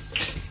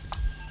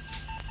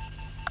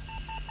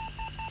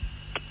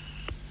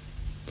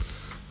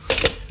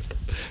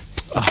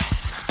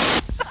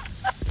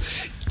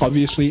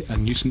 Obviously a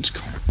nuisance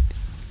call.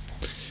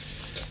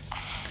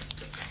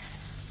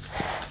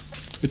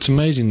 It's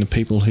amazing the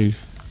people who...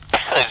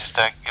 They just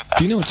don't give up.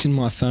 Do you know what's in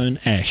my phone?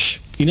 Ash.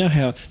 You know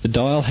how the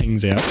dial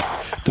hangs out?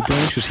 The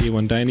branch was here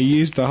one day and he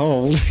used the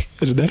hole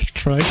as an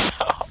ashtray.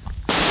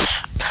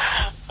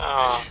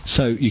 Oh,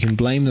 So you can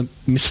blame the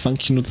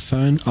misfunction of the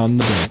phone on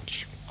the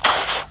branch.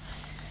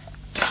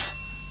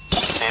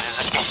 there it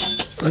is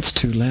again. That's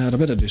too loud. I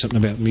better do something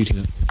about muting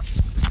it.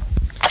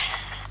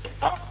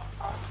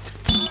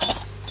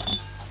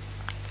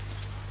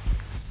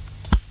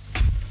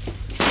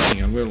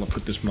 Hang on, where will I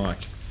put this mic?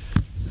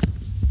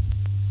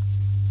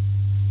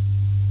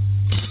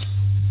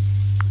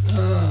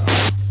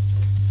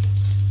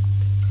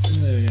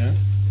 There we go.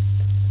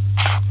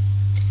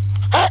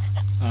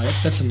 Oh,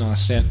 that's a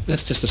nice sound.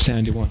 That's just the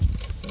sound you want.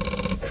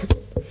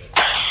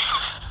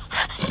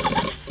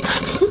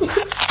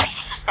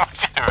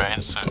 Better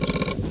answer it.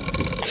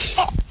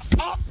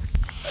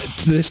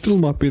 There still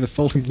might be the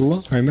fault in the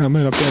line. I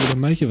may not be able to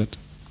make of it.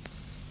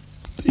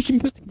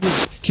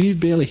 Can you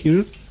barely hear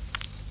it?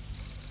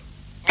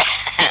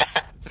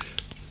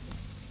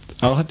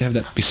 I'll have to have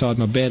that beside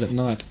my bed at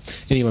night.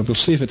 Anyway, we'll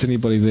see if it's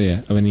anybody there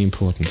of any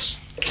importance.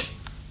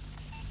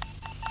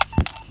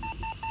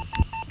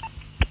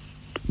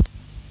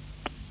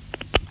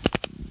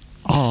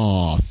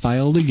 Oh,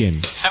 failed again.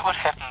 Is that what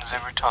happens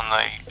every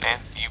time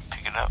you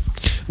pick it up.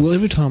 Well,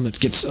 every time it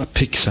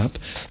picks up,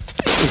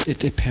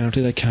 it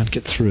apparently they can't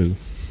get through.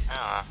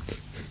 Oh.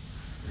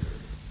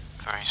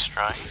 Very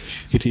strange.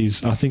 It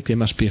is. I think there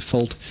must be a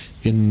fault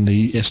in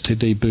the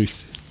STD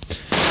booth.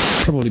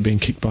 Probably being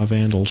kicked by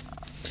vandals.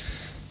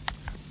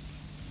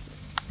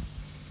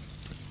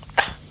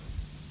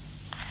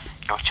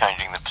 You're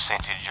changing the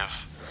percentage of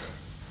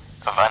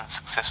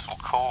unsuccessful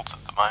calls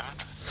at the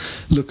moment.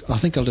 Look, I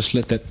think I'll just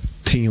let that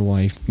ting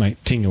away, mate.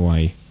 Ting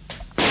away.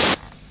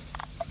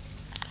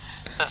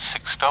 That's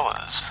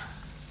 $6.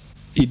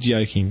 You're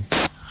joking.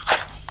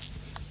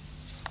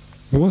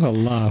 What a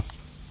laugh.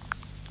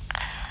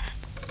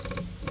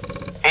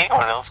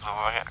 Anyone else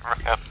would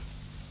ring up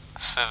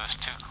service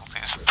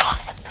difficulties.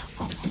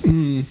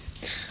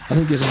 I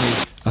think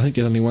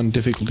there's only one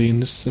difficulty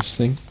in this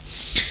thing.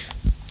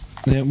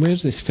 Now,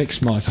 where's the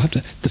effects mic?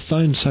 The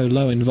phone's so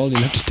low in volume,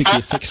 I have to stick the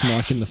effects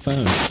mic in the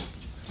phone.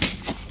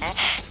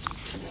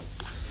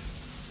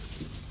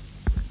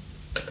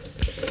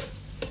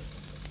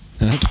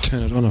 And I have to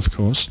turn it on, of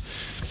course.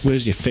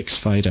 Where's the effects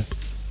fader?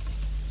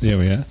 There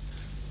we are.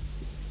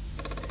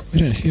 We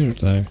don't hear it,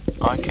 though.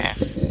 I can.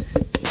 Listen.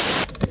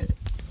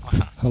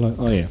 Hello?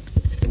 Oh, yeah.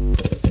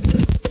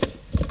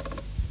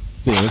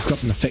 There, we've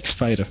got an effects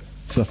fader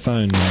for the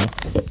phone now.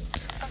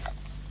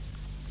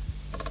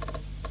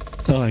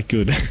 Oh,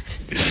 good.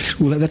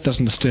 Well, that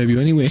doesn't disturb you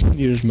anywhere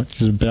near as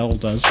much as a bell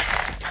does.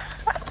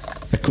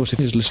 Of course, if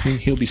he's listening,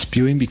 he'll be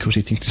spewing because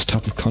he thinks this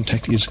type of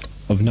contact is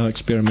of no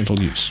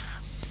experimental use.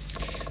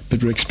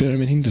 But we're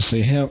experimenting to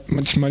see how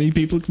much money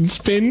people can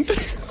spend.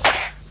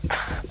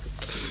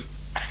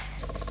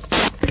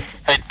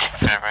 A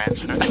different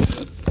answer.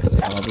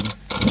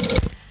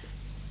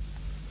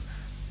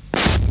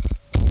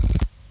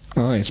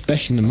 Oh, it's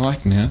bashing the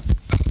mic now.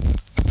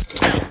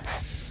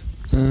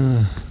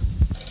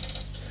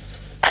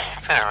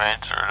 Better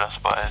answer it, I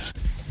suppose.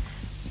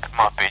 It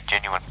might be a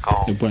genuine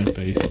call. It won't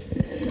be.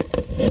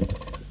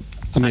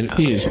 I mean, it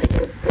is.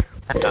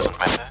 It doesn't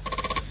matter.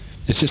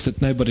 It's just that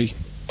nobody...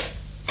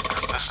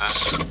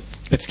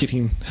 It's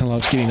getting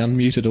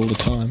unmuted all the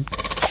time.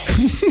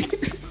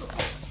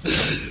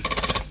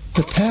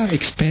 The power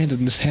expanded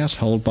in this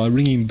household by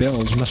ringing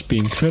bells must be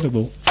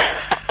incredible.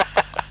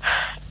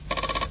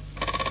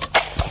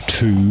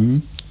 2,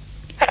 3...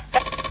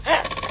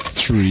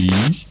 They're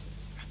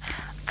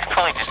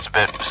probably just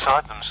about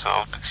beside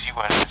themselves because you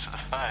won't answer the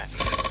phone.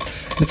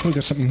 They've probably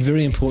got something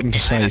very important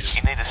to say. You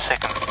need a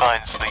second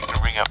phone so you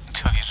can ring up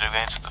until you do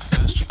answer the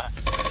first phone.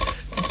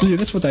 Yeah,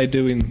 that's what they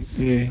do in...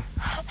 Yeah.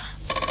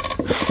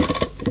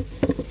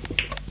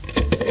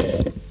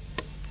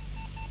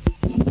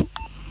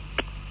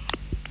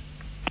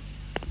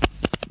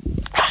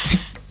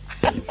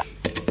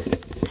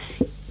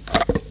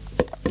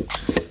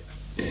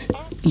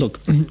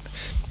 Look,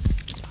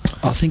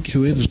 I think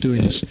whoever's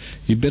doing this,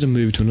 you better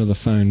move to another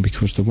phone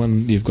because the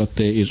one you've got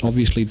there is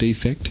obviously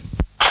defect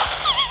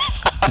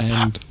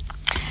and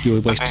you're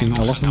wasting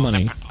a lot of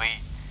money.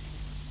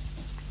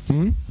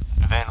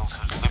 Vandals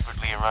have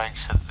deliberately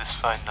arranged so that this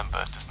phone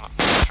number does not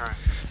go through.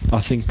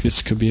 I think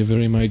this could be a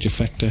very major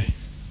factor.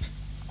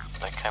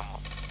 They can...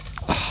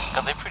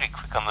 God, they're pretty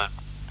quick on with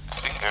the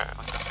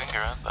finger,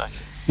 aren't they?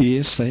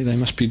 Yes, they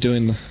must be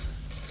doing the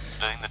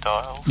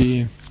dial.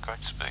 Yeah. With great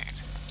speed.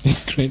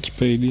 Great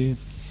speed, yeah.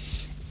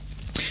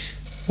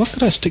 What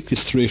could I stick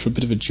this through for a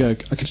bit of a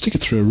joke? I could stick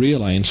it through a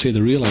relay and see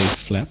the relay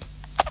flap.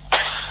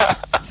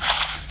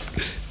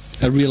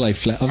 A relay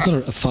flap. I've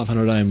got a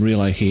 500 ohm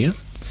relay here.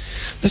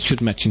 That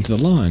should match into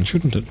the line,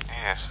 shouldn't it?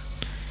 Yes.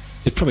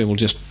 It probably will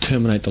just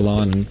terminate the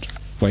line and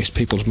waste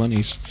people's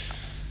monies.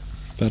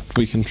 But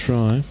we can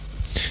try.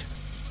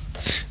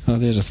 Oh,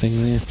 there's a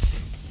thing there.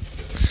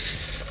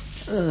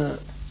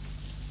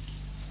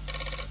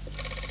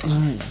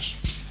 Nice.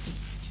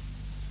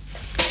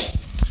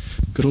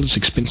 Got all this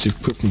expensive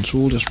equipment, it's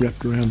all just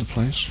wrapped around the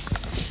place.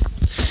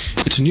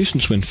 It's a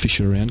nuisance when fish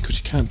are around because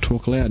you can't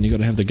talk loud and you've got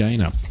to have the gain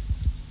up,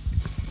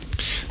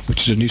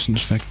 which is a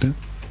nuisance factor,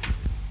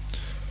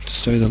 to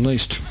say the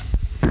least.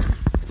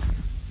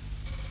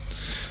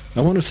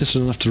 I wonder if this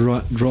is enough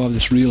to drive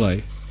this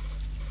relay.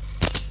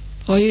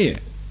 Oh yeah.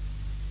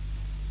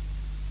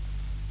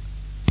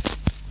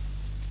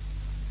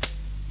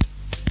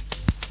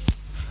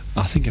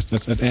 I think it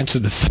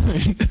answered the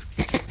phone.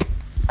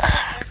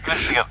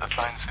 Let's pick up the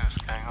phone, see what's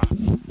going on.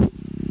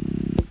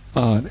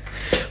 Oh,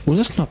 well,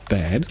 that's not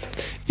bad.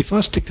 If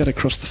I stick that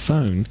across the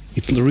phone,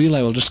 the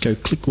relay will just go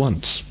click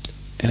once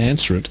and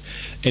answer it,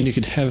 and you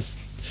could have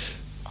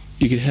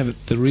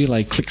it. The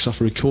relay clicks off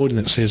a recording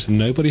that says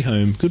 "Nobody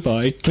home,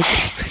 goodbye." Click.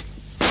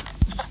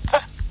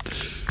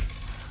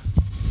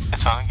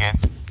 It's on again.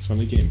 It's on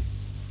again.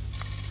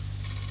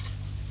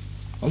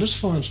 I'll just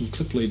find some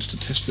clip leads to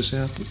test this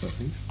out with, I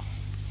think.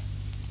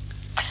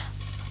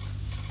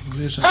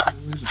 Where's it?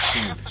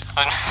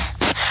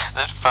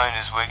 That phone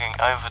is working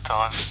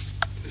overtime.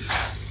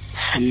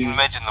 Yeah. You can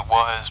imagine the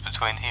wires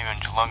between here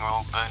and Geelong are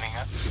all burning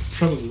up.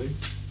 Probably.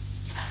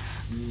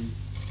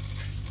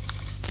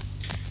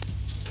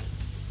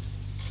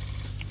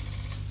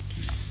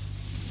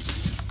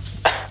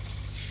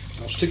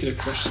 stick it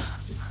across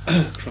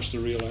across the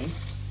relay.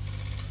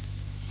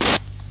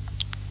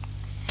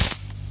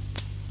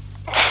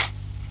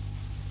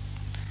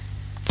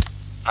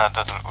 No, it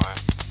doesn't work.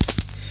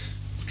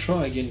 We'll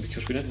try again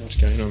because we don't know what's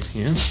going on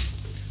here.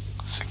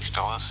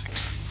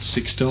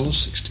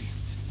 $6.60.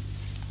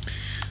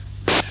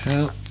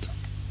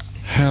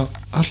 How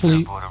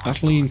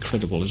utterly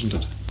incredible, isn't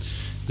it?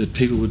 That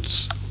people would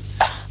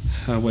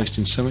are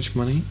wasting so much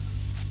money.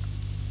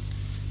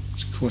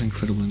 It's quite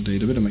incredible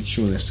indeed. I better make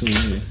sure they're still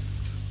there.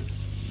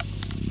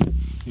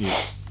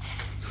 Yeah.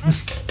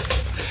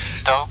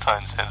 Dial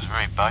tone sounds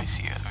very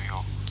bassy out of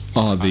your...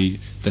 Oh,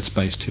 that's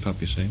bass tip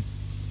up, you see.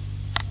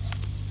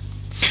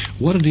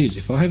 What it is,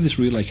 if I have this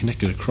relay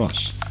connected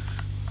across...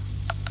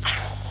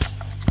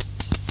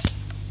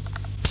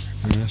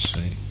 I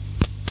see.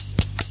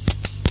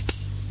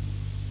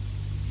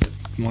 That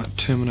might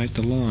terminate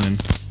the line.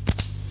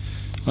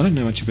 I don't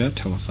know much about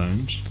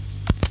telephones.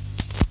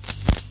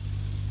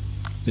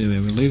 There,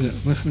 we'll leave that.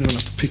 We'll have to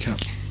pick up.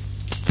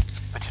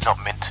 But you're not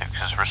meant to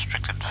because it's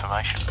restricted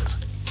information.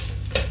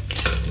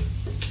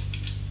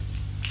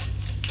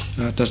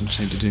 It doesn't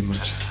seem to do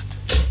much.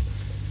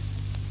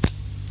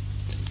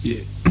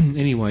 Yeah.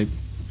 Anyway,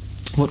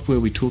 what were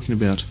we talking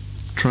about?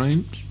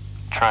 Trains?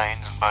 Trains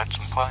and boats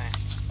and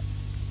planes.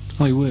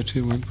 Oh, you were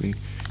too, weren't we?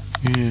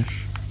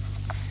 Yes.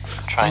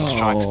 Train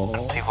strikes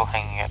and people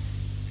hanging out.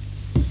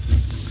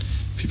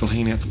 People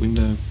hanging out the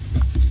window.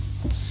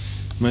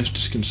 Most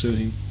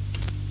disconcerting,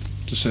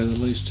 to say the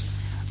least.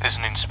 There's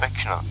an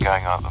inspection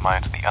going on at the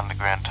moment of the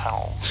underground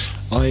tunnel.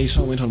 I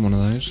went on one of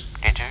those.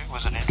 Did you?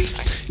 Was it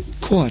interesting?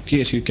 Quite,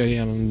 yes. You'd go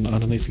down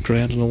underneath the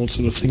ground and all that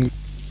sort of thing.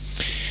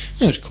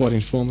 It was quite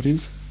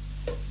informative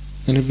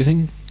and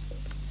everything.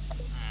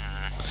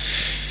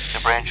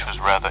 The branch was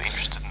rather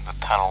interested in the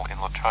tunnel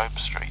in Latrobe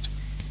Street.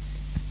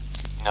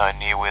 You know,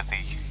 near where the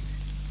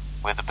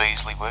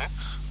Beasley works.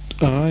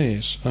 Ah,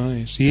 yes.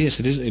 Yes,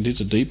 it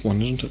is a deep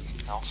one, isn't it?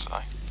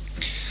 Also,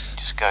 it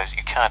just goes.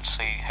 You can't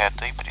see how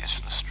deep it is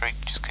from the street.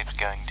 It just keeps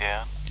going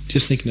down.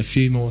 Just thinking a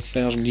few more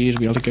 1,000 years we'll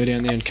be able to go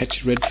down there and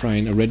catch a red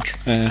train. I'd want to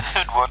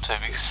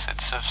because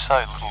it's so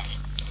little.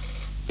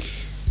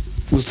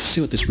 We'll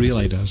see what this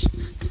relay does.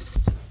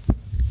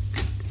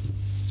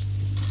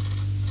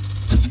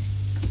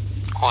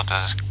 All it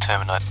does is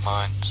terminate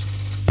lines.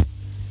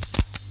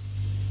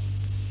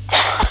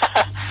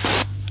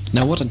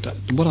 Now, what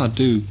I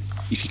do,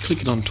 if you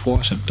click it on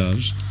twice, it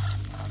does.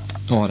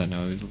 Oh, I don't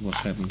know what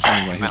happens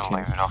anyway. Better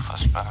leave it off, I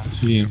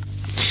suppose. Yeah,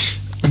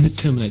 and it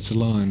terminates the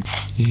line.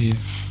 Yeah,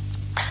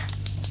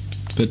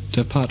 but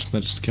apart from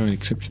that, it's going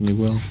exceptionally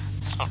well.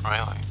 It's not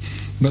really.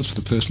 That's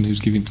for the person who's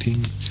giving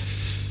ting.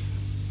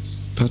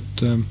 But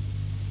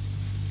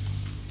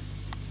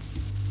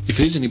if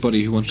there's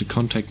anybody who wants to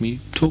contact me,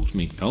 talk to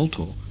me. I'll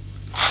talk.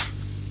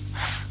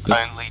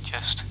 But only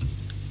just.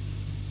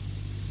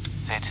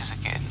 There it is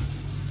again.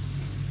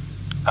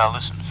 Oh,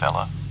 listen,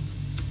 fella.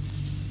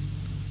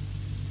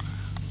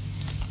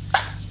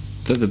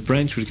 The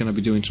branch was going to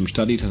be doing some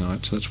study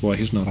tonight, so that's why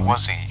he's not on.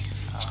 Was he?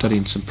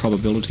 Studying some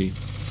probability.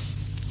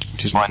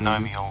 Which is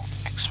binomial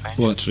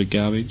expansion. Well, that sort of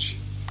garbage.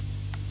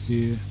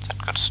 Yeah. That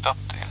got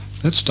stopped then.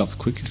 That stopped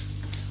quick.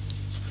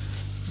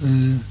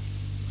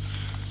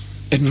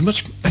 It was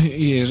much...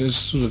 Yeah, it's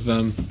sort of...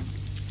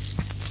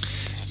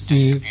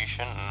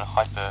 distribution and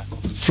hyper...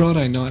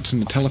 Friday nights in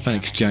the telephone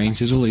exchange,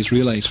 there's all these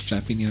relays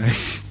flapping, you know.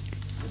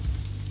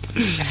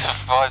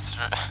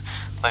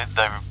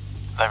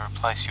 They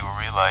replace your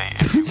relay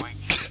every week.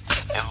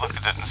 You look at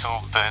it and it's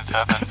all burnt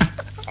up and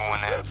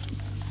worn out.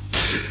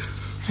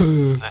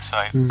 They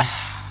say,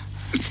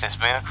 there's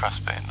been a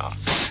crossband on.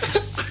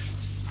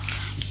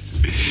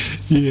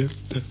 Yeah.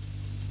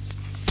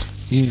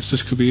 Yes,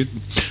 this could be it.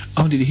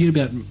 Oh, did you hear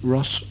about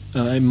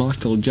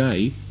Michael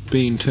J.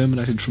 being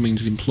terminated from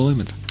his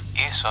employment?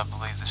 Yes, I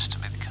believe this to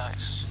be the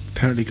case.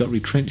 Apparently got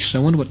retrenched, so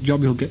I wonder what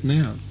job he'll get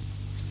now.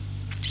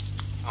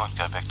 He might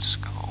go back to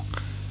school.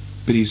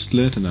 But he's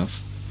learnt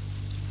enough.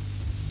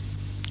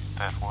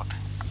 About what?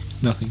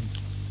 Nothing.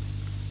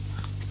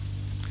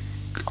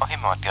 Oh, he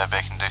might go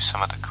back and do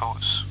some other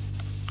course.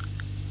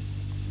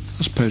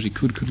 I suppose he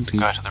could, couldn't he?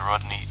 Go to the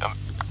Rodney...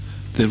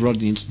 the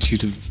Rodney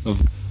Institute of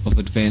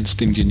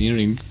Advanced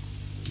Engineering.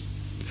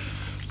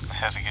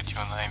 How to get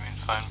your name in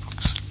phone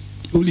books.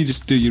 All you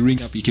just do, you ring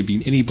up, you could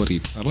be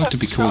anybody. I'd like to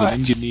be called an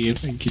engineer,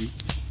 thank you.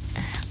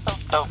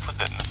 They'll put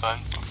that in the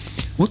phone book.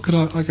 What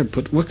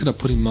could I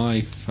put in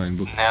my phone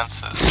book?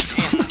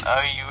 Announcers.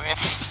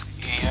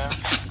 N-O-U-N-E-O.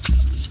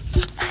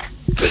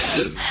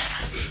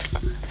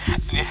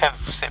 And you have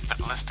separate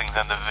listings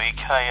under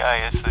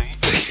VKASE.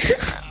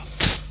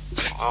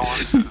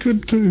 You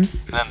could too.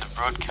 And under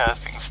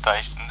broadcasting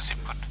stations you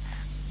put...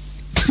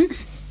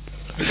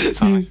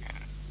 Yeah.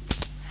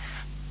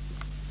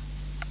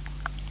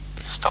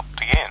 Stopped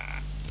again.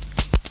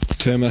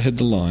 Terminated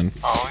the line.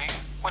 Oh, you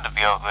wouldn't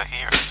be able to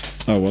hear it.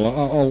 Oh, well,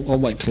 I'll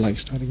wait till I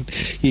start again.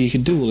 Yeah, you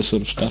can do all this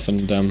sort of stuff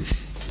and,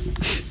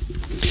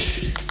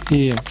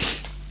 yeah.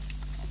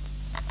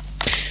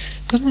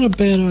 That's not a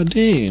bad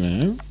idea, you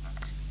know.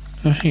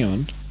 Oh, hang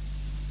on.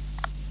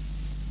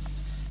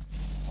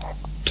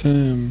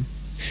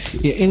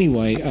 Yeah.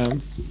 Anyway,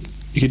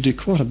 you could do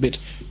quite a bit.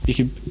 You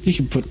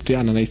could put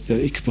underneath.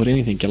 You could put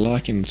anything you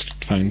like in the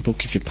phone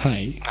book if you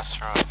pay. That's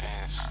right,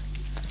 yes.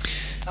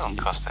 It doesn't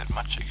cost that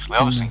much, actually.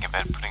 I was thinking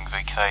about putting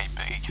VK,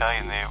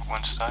 BEK in there at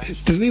one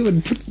stage. Does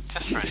anyone put?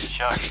 Just for a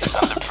joke. It's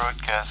under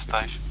broadcast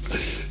station.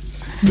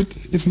 But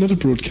it's not a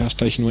broadcast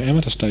station. We're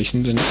amateur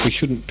stations, and we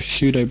shouldn't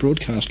pseudo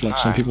broadcast like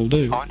some people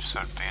do. I just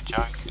thought it'd be a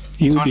joke.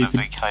 You would I be.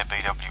 wonder if VK,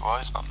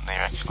 BWI is not in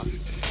there, actually.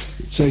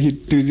 So you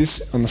do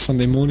this on the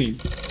Sunday morning.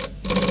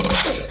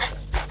 Yes,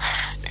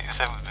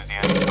 that would be the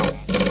only problem.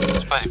 I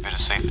suppose you better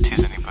see if it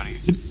is anybody.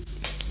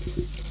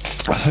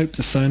 I hope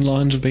the phone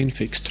lines have been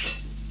fixed.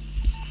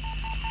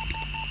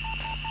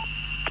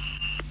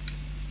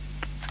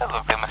 Oh,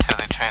 look, they must have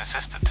their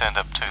transistor turned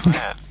up too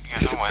loud. You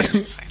can almost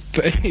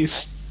see.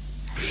 Yes.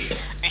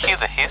 You hear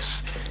the hiss?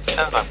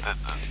 Sounds like the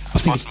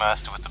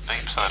Spotmaster with the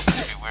beeps on it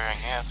must be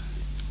wearing out.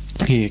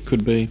 Yeah, it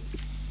could be.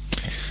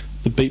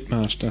 The Beep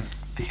Master.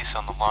 The hiss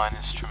on the line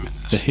is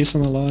tremendous. The hiss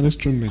on the line is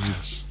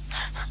tremendous.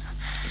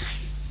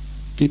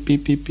 Beep,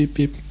 beep, beep, beep,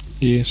 beep.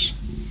 Yes.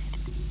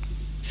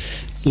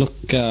 Look,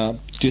 do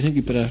you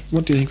think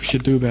what do you think we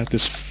should do about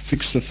this?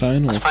 Fix the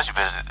phone? I Or? suppose you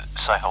better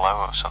say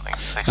hello or something.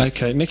 See.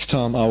 Okay, next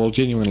time I will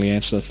genuinely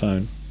answer the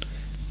phone.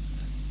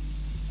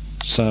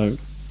 So...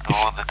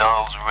 Oh, the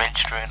dial's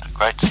wrenched around at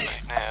great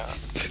speed now.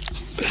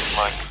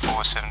 Like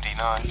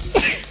 479.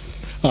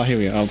 Oh, here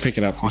we are. I'll pick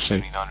it up and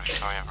see. 479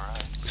 Victoria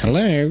Road.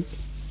 Hello?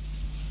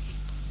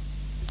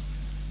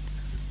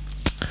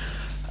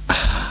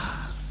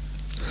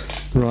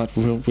 Right,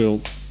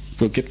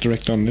 we'll get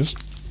direct on this.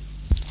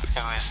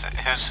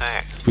 Who's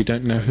there? We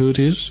don't know who it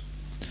is,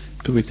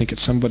 but we think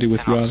it's somebody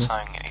with They're rather...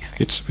 not saying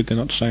anything. They're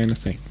not saying a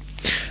thing.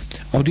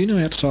 Oh, do you know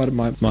outside of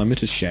my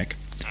mitter's shack,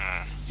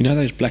 you know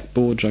those black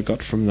boards I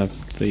got from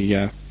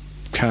the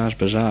Cars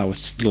Bazaar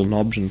with little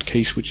knobs and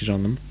key switches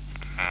on them?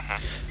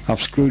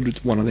 I've screwed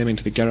one of them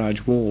into the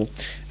garage wall,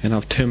 and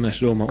I've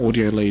terminated all my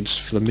audio leads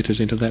for the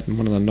mitters into that, and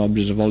one of the knobs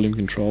is a volume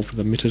control for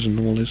the mitters and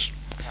all this.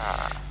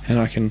 And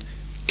I can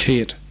key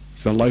it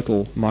for a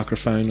local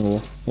microphone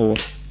or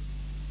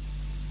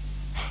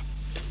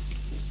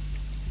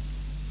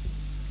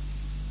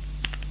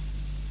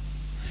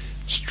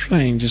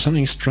strange. There's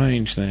something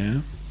strange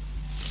there.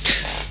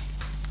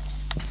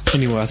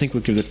 Anyway, I think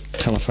we'll give the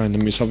telephone the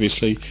miss.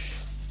 Obviously,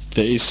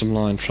 there is some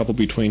line trouble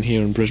between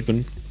here and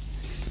Brisbane.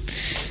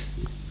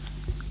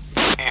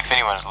 If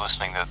anyone's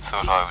listening that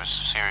thought we were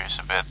serious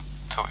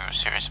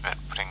about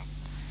putting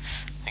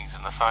things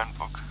in the phone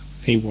book,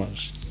 He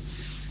was.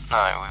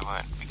 no, we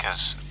weren't,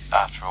 because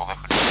after all,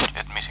 that would be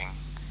admitting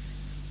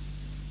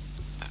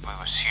that we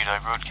were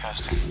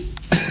pseudo-broadcasting.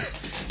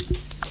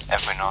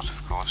 Have we not,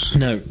 of course?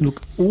 No,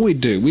 look, all we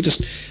do,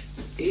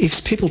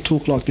 if people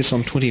talk like this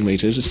on 20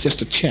 metres, it's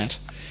just a chat.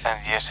 And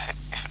yet,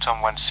 if it's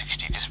on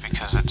 160 just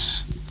because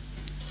it's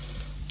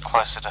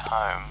closer to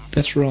home...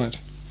 That's right.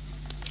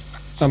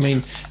 I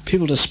mean,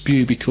 people just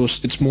spew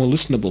because it's more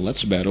listenable,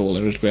 that's about all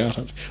there is about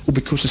it. Or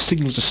because the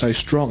signals are so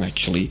strong,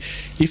 actually.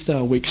 If they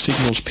were weak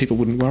signals, people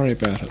wouldn't worry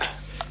about it.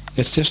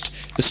 It's just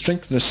the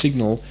strength of the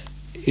signal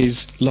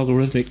is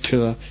logarithmic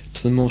to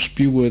the more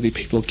spew-worthy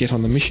people get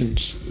on the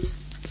missions.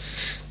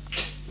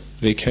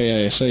 The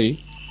KASE.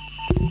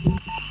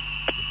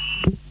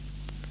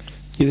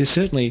 Yeah, there's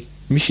certainly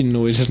mission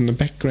noises in the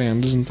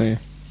background, isn't there?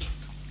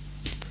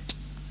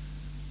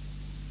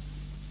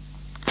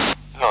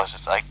 Guys,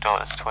 it's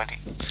 $8.20.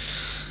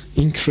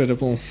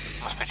 Incredible.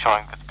 Must be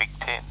trying for the Big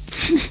Ten.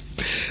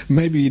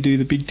 Maybe you do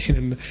the Big Ten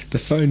and the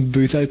phone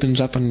booth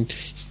opens up and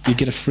you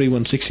get a free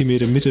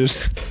 160-metre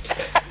mitters.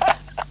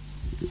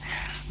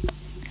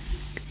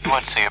 You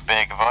won't see a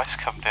bag of ice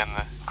come down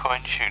the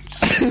coin chutes.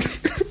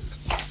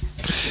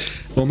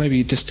 Or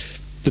maybe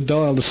the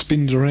dial just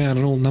spins around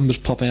and all numbers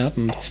pop out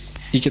and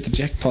you get the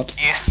jackpot.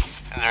 Yes,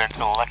 they're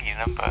into a lucky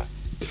number.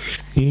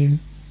 Yeah.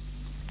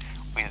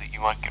 Where you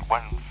might get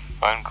one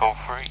phone call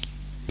free.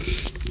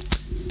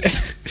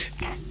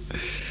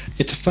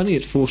 It's funny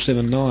at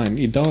 479,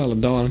 you dial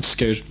and it just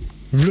goes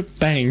rip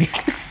bang.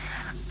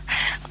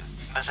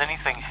 Does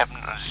anything happen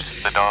or does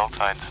just the dial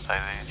tone stay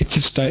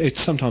there? It's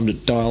sometimes a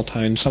dial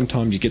tone,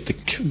 sometimes you get the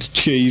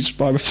cheese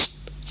by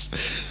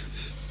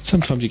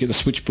sometimes you get the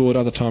switchboard,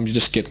 other times you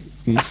just get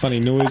funny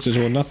noises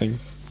or nothing.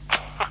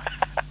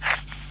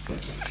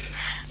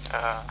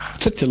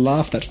 Such a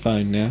laugh, that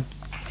phone now.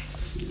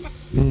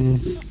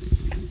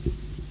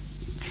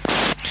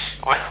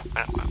 Well,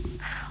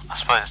 I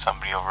suppose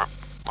somebody will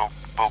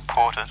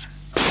report it.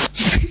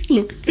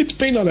 Look, it's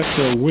been like that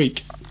for a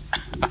week.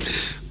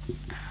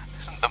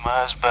 Isn't the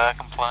Mars bar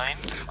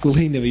complained? Well,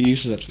 he never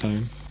uses that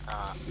phone.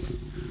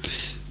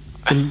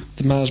 And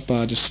the Mars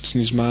bar just sits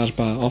in his Mars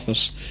bar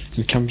office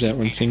and comes out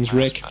when things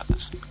wreck.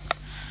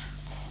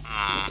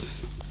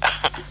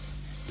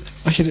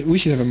 We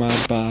should have a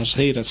Mars bar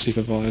here that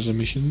supervise the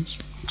missions.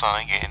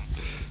 Try again.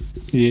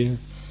 Yeah.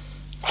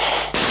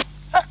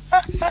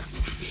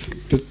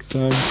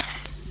 But,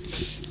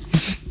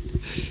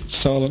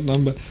 silent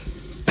number.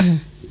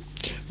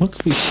 What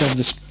could we shove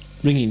this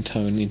ringing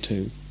tone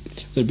into?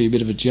 That'd be a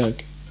bit of a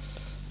joke.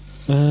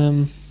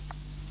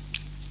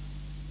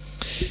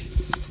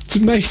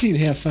 It's amazing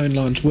how phone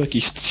lines work.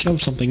 You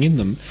shove something in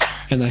them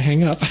and they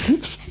hang up.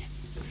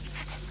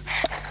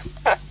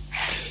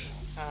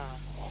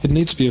 It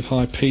needs to be of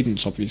high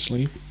impedance,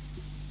 obviously.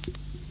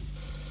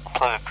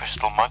 Plug a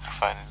crystal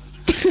microphone in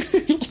it.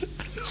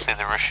 See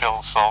the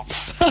Rochelle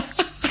salts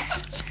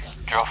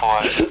drop away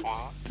the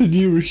floor. The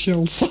new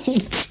Rochelle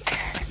salts.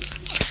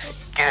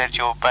 Get out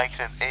your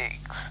bacon and eggs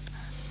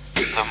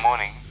in the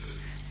morning.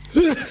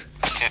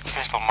 Get a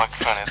crystal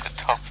microphone at the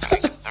top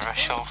and the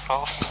Rochelle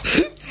salts.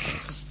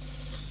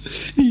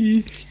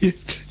 You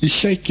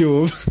shake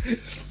your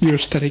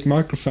static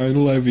microphone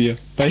all over your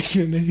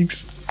bacon and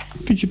eggs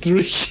to get the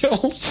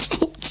Rochelle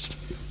salts.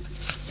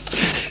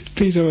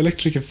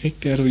 Piezoelectric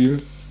effect out of your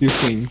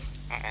thing.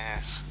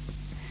 Yes.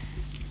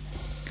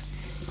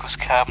 Because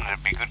carbon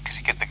would be good because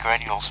you get the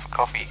granules for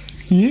coffee.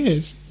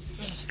 Yes.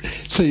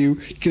 So you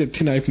get a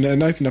tin opener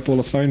and open up all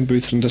the phone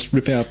booths and just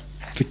rip out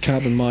the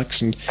carbon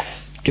mics and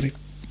get a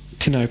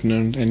tin opener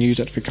and use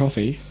that for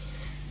coffee.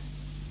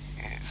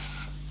 Yes.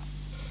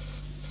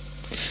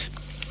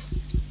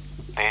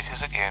 There it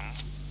is again.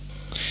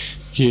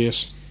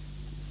 Yes.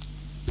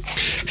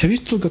 Have you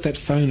still got that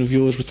phone of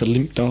yours with the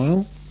limp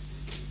dial?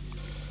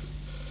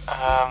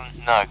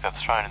 No, it got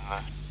thrown in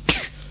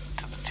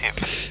to the tip.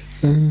 As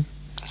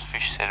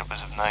Fish said, it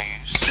was of no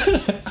use.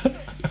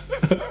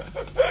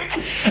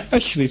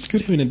 Actually, it's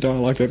good having a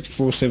dial like that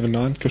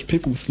 479 because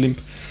people with limp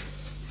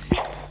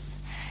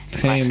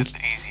hands. Makes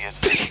it easier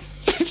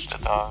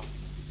to dial.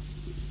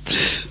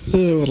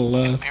 Oh, what a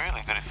laugh. It'd be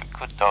really good if it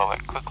could dial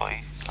it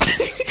quickly.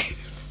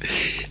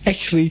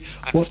 Actually,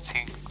 Good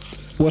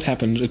what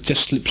happens? It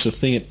just slips the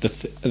thing at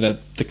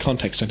the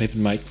contacts don't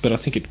even make. But I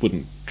think it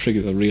wouldn't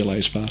trigger the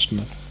relays fast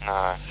enough.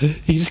 No.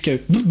 You just go.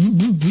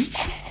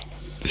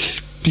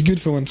 Be good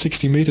for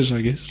 160 metres,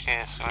 I guess.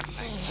 Yes, it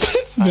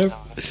would be. No.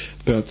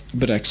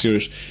 But actually,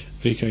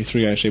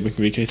 VK3AC with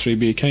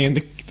VK3BK and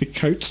the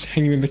coat's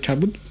hanging in the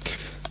cupboard,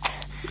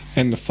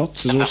 and the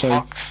fox is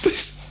also.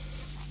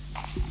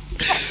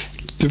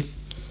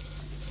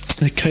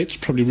 The coat's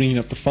probably ringing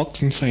up the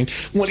fox and saying,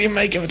 "What do you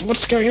make of it?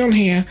 What's going on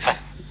here?"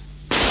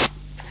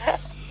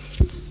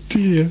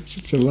 Dear,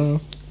 such a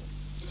laugh.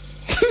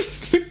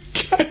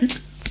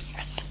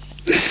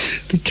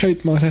 The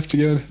coat might have to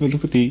go and have a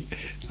look at the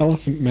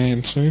Elephant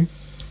Man soon.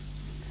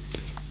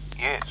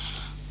 Yes.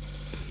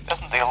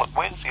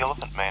 Where's the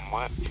Elephant Man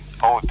work?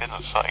 Oh, we better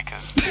not say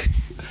because it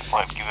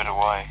might give it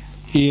away.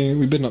 Yeah,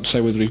 we better not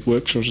say whether he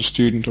works or as a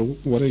student or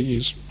what he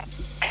is.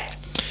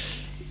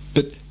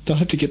 But they'll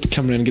have to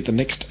come around and get the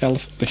next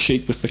the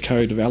sheet with the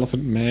code of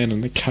Elephant Man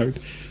and the coat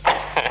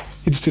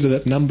instead of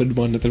that numbered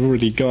one that they've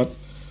already got.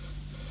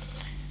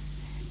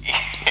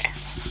 Yes.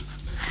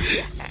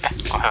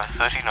 We'll have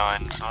 39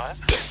 tonight.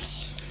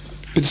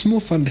 But it's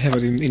more fun to have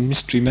it in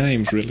mystery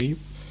names, really. It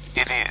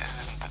is,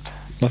 isn't it?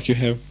 Like you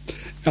have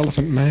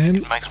Elephant Man.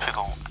 It makes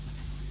people,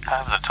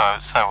 half the time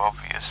it's so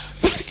obvious,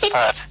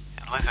 but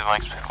at least it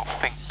makes people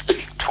think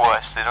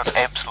twice. They're not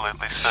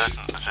absolutely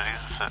certain that it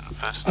is a certain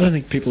person. I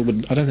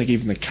don't think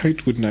even the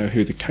coat would know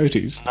who the coat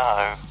is.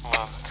 No,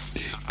 well,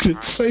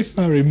 It's so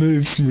far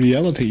removed from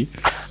reality.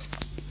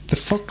 The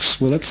fox,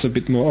 well, that's a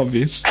bit more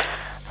obvious.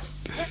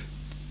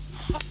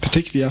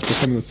 Particularly after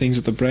some of the things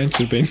that the branch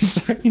has been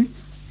saying.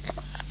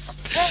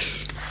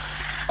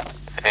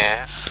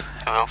 yes.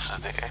 Who else is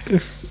there?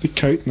 The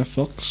coat and the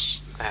fox.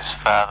 There's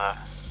Father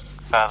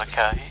K.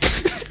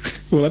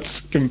 Well, that's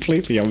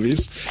completely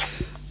obvious.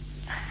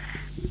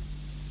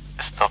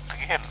 Stopped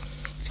again.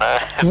 No.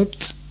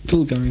 What's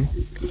still going?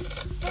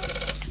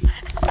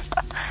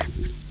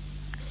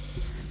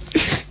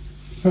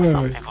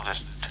 Oh, People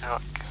just do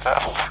not give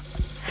up.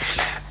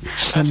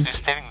 some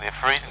Just sitting there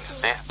freezing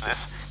to death in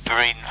this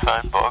green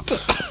phone box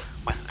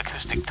with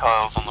acoustic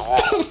tiles on the wall,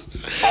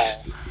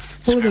 all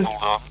scribbled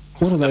on.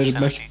 one of those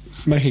would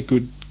make a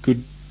good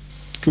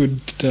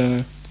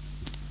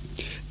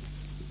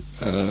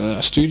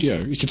studio.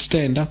 You could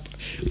stand up.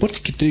 What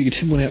you could do, you could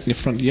have one out in your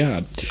front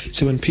yard.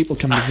 So when people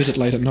come to visit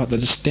late at night, they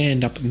just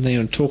stand up in there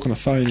and talk on a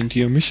phone into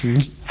your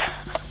missions.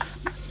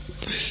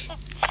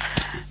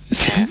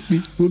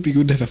 It would be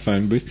good to have a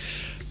phone booth.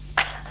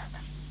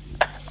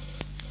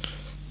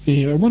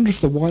 Yeah, I wonder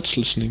if the White's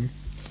listening.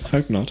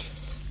 Hope not.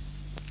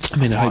 I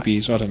mean, I hope he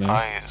is. I don't know.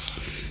 Oh,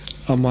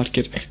 yes. I might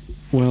get,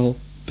 well,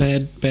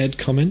 bad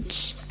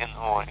comments. In the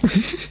morning.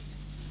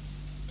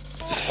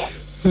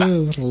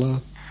 Oh, what a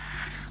laugh.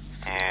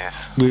 Yes.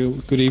 Well,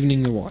 good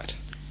evening, the White.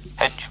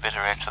 Hadn't you better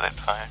answer that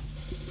phone?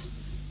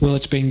 Well,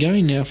 it's been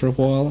going now for a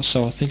while,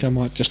 so I think I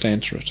might just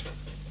answer it.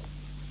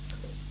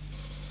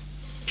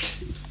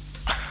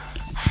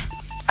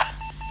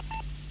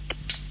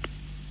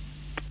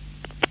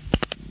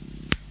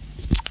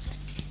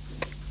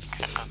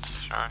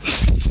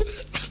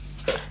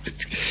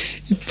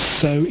 It's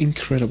so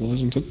incredible,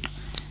 isn't it?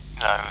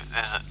 No,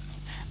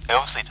 they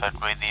obviously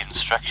don't read the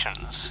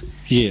instructions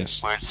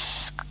Yes. where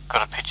it's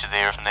got a picture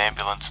there of an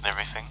ambulance and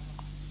everything.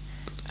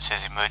 It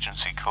says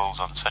emergency calls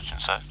on such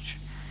and such.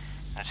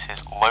 And it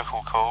says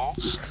local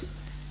calls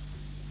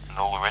and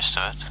all the rest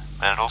of it.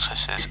 But it also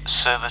says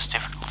service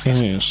difficulties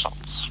and Yes.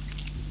 results.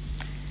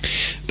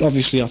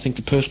 Obviously, I think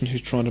the person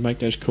who's trying to make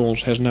those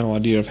calls has no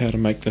idea of how to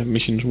make the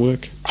missions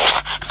work.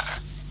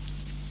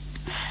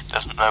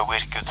 Doesn't know where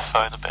to give the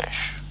phone a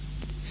bash.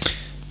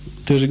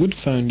 There's a good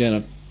phone down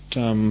at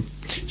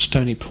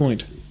Stony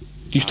Point.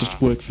 Used to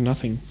work for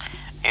nothing.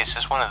 Yes,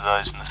 there's one of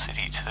those in the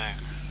city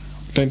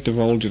too. Don't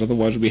divulge it,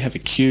 otherwise we have a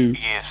queue.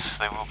 Yes,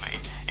 there will be.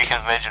 You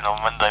can imagine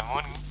on Monday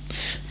morning.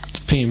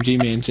 The PMG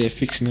man's there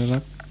fixing it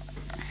up.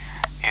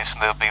 Yes,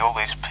 and there'll be all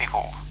these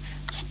people.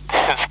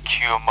 There's a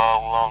queue a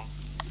mile long.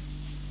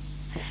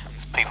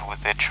 There's people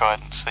with their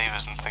Trident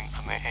receivers and things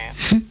in their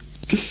hands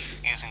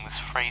using this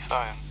free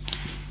phone.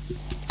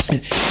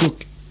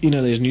 Look, you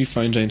know there's new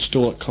phones they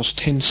install that cost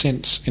 10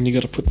 cents and you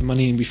got to put the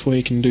money in before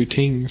you can do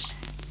things.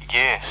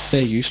 Yes.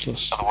 They're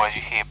useless. Otherwise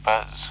you hear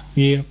buzz.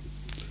 Yeah.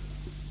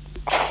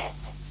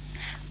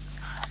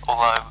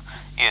 Although,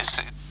 yes,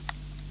 the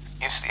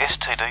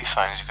STD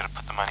phones you've got to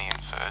put the money in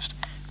first.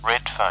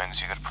 Red phones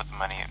you've got to put the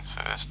money in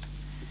first.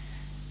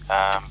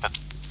 But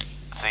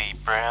the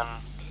brown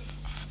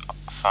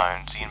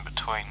phones, the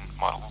in-between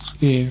models,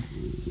 Yeah.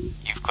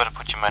 you've got to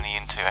put your money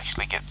in to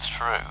actually get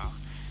through.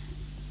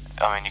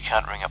 I mean, you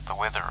can't ring up the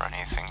weather or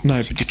anything.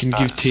 No, but you can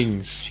give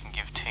tings. You can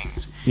give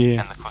tings. Yeah.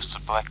 And of course the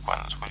black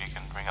ones, well, you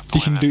can ring up the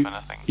You can weather do. for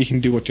nothing. You can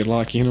do what you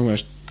like. You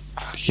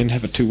can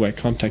have a two-way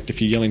contact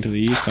if you yell into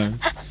the earphone.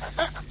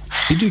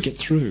 You do get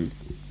through.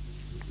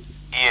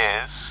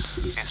 Yes,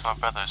 my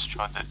brother's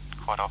tried that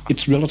quite often.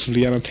 It's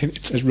relatively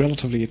it's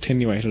relatively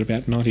attenuated,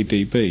 about 90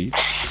 dB. You've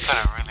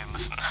got to really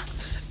listen.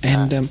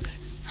 And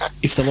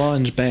if the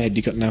line's bad,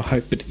 you got no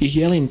hope. But you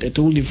yell at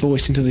all your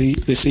voice into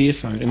this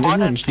earphone, and Why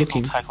don't everyone's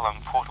people looking. take along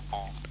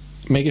portable?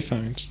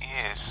 Megaphones.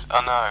 Yes,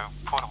 I know,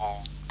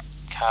 portable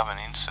carbon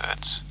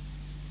inserts,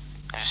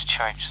 and just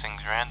change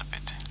things around a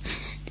bit.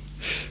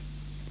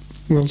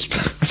 Well, I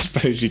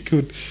suppose you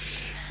could.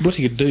 What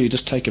you could do, you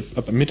just take up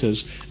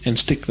emitters and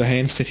stick the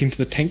handset into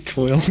the tank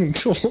coil and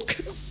talk.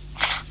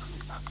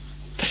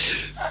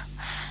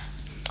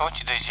 What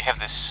you do is you have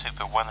this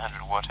super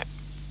 100 watt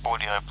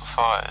audio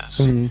amplifiers,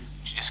 Mm.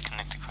 which you just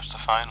connect across the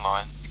phone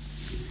line.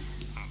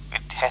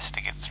 It has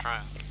to get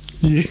through.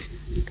 Yeah.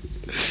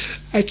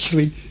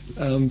 Actually,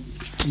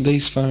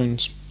 these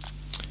phones.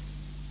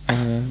 What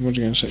was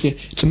I going to say? Yeah,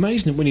 it's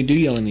amazing that when you do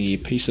yell in the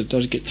earpiece, that it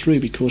does get through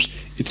because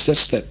it's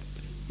just that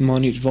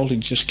minute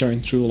voltage just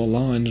going through all the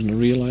lines and the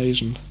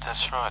relays and.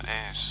 That's right,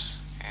 yes.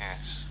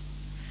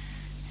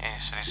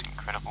 Yes, it is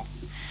incredible.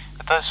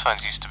 But those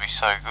phones used to be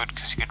so good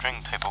because you could ring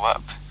people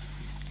up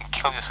and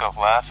kill yourself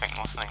laughing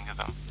listening to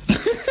them.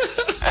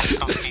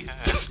 Absolutely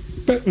heard.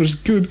 That was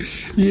good.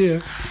 Yeah,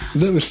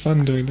 that was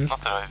fun doing that.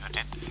 Not that I ever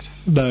did that.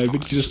 No,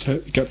 but you just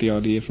got the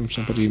idea from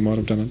somebody who might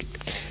have done it.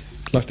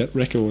 Like that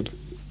record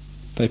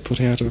they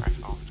put out of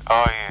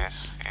Oh, yes.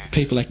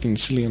 people acting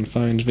silly on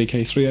phones,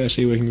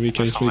 VK3OC working That's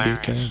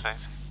VK3BK. hilarious.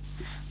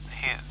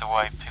 Hear the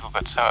way people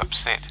got so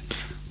upset.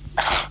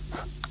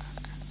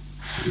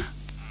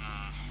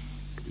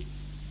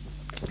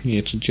 Yeah,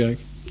 it's a joke.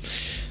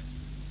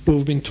 Well,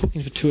 we've been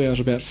talking for 2 hours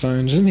about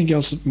phones. Anything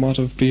else that might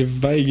have been of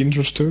vague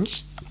interest to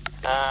us?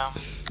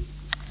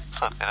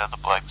 Looks like that other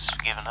bloke's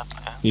given up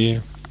now. Yeah.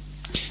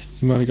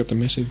 You might have got the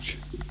message.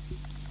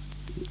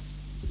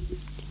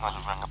 Might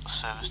have rung up the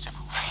service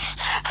difficulties.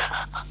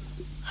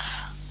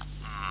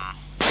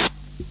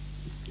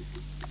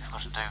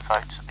 Got to do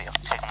votes at the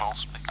octagonal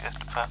speaker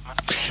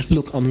department.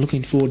 Look, I'm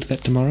looking forward to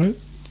that tomorrow.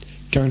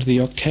 Going to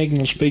the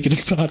octagonal speaker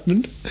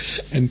department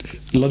and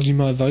lodging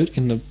my vote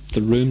in the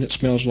room that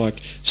smells like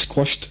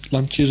squashed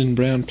lunches in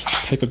brown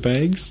paper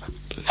bags.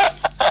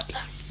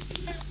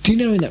 Do you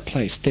know in that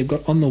place they've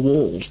got on the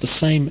walls the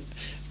same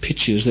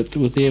pictures that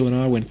were there when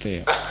I went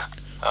there?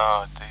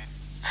 Oh, dude.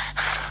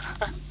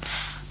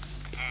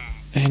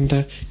 And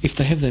if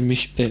they have their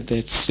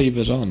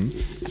receivers on...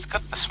 It's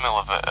got the smell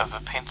of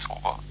a pencil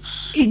box.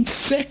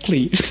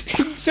 Exactly!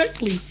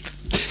 Exactly!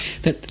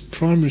 That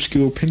primary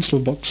school pencil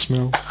box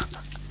smell.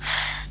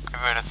 You've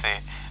heard of their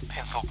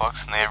pencil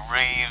box and their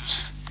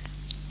Reeves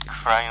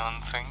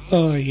crayon thing?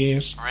 Oh,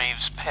 yes.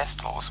 Reeves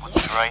pastels with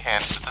the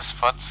greyhounds with the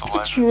spots all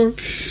That's over.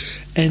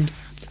 right. And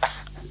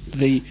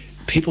the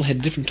people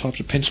had different types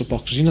of pencil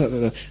boxes. You know,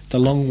 the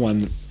long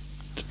one,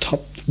 the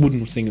top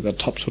wooden thing at the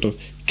top sort of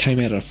came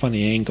out at a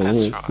funny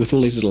angle Right. with all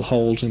these little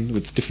holes in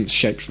with different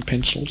shapes for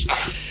pencils.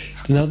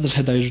 The others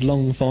had those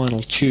long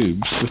vinyl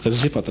tubes with a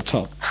zip at the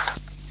top.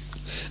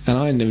 And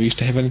I never used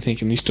to have anything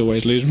and used to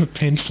always lose my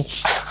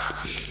pencils.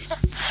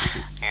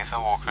 Yes, I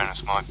walk around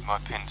with my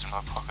pens in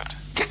my pocket.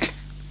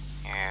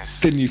 Yes.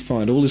 Then you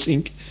find all this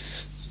ink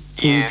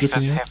all Yes, that's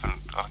dripping out.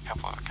 happened on a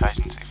couple of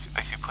occasions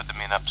if you put them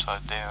in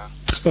upside down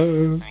Uh,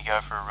 and you go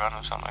for a run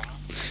or something.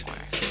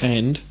 Where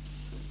and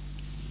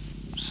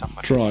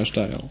somebody,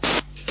 Drysdale.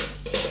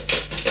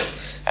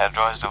 our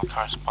Drysdale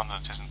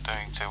correspondent isn't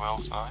doing too well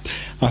tonight.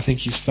 I think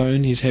his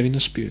phone, he's having a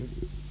spew.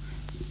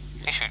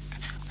 He should,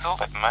 with all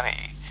that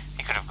money,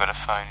 he could have got a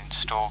phone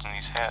installed in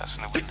his house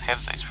and he wouldn't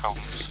have these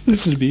problems.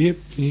 This would be it,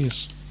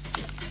 yes.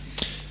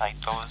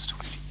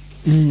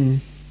 $8.20.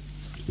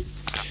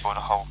 Could have bought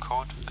a whole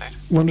cord for that.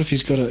 Wonder if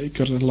he's got a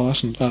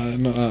license,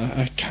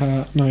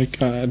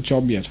 a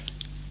job yet.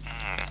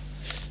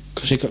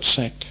 because he got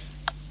sacked.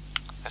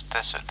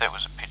 That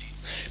was a pity.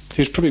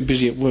 He was probably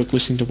busy at work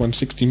listening to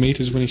 160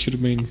 Metres when he should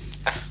have been.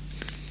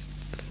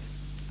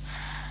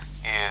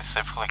 Yeah,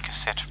 so probably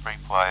cassette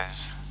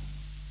replayers.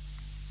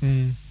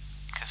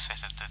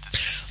 Cassette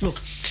did. Look,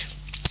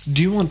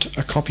 do you want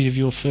a copy of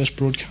your first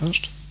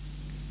broadcast?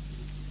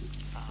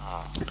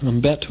 I'm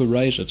about to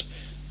erase it.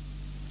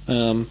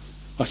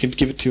 I could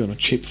give it to you on a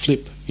cheap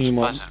flip. You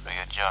might. Suppose it'd be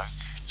a joke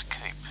to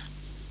keep.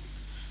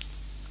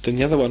 Then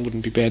the other one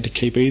wouldn't be bad to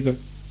keep either.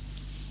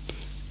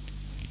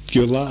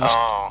 Your last.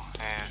 Oh,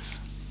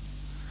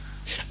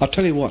 yes. I'll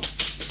tell you what.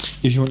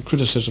 If you want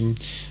criticism,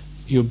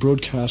 your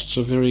broadcasts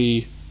are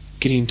very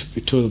getting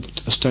to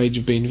the stage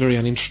of being very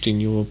uninteresting.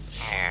 Yes.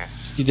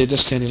 They're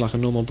just sounding like a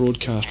normal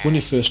broadcast. Yeah. When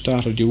you first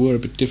started, you were a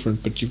bit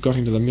different, but you've got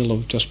into the middle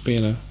of just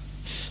being a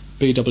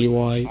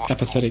BWI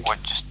apathetic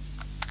What, just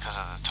because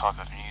of the type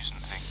of news and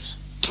things?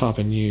 type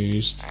of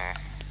news. Yeah.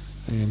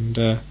 And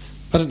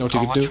I don't know what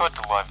you could do I tried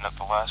to liven up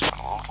the last one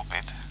a little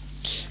bit.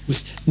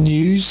 with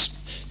news,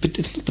 but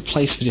it's not the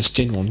place for just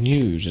general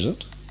news, is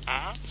it?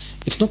 Mm-hmm.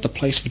 It's not the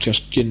place for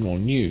just general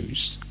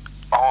news.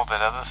 Oh,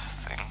 that other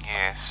thing,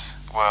 yes.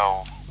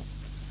 Well,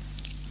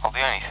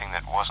 the only thing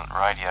that wasn't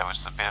radio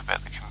was the bit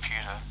about the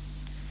computer.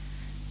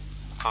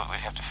 I thought we'd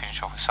have to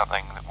finish off with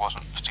something that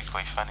wasn't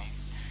particularly funny.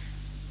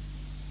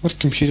 What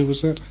computer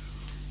was that?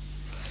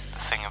 The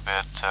thing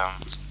about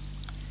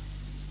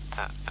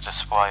the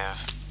display of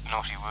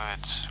naughty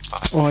words.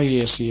 Oh,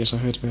 yes, I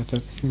heard about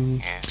that.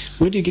 Yes.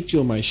 Where do you get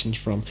your emotions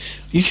from?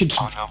 You should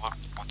Oh, no, look,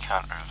 we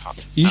can't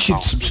move. you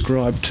should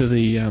subscribe to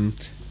the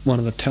one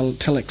of the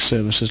telex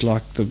services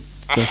like the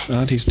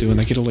aunties do, and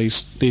they get all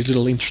these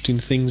little interesting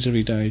things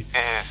every day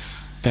Yes.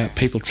 about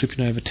people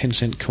tripping over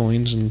 10-cent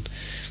coins and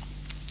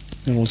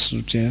all this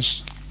sort of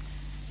jazz.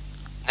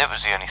 That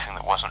was the only thing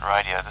that wasn't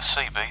radio. The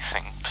CB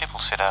thing, people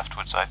said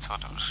afterwards they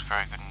thought it was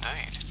very good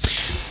indeed.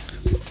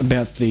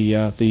 About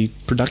the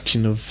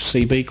production of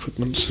CB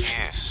equipments.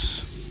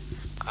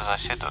 Yes. Because I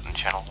said that on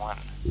Channel 1.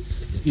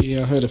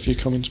 Yeah, I heard a few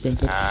comments about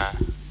that.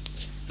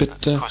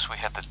 But of course we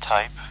had the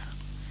tape.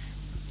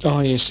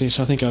 oh yes,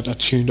 I think I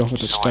tuned off at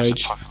that It's always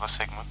stage. a popular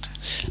segment.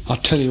 I'll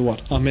tell you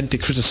what, I meant to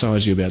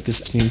criticise you about this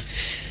thing.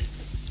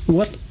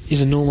 What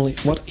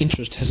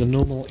interest has a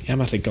normal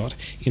amateur got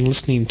in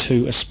listening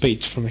to a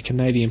speech from the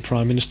Canadian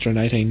Prime Minister in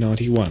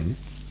 1891,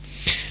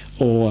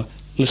 or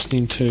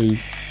listening to?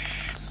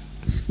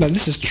 No,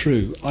 this is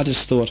true. I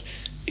just thought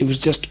it was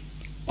just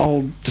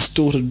old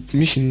distorted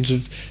missions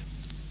of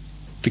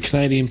the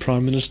Canadian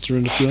Prime Minister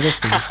and a few other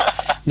things.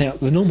 Now,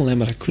 the normal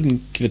amateur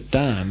couldn't give a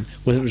darn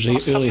whether it was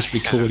the earliest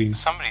recording.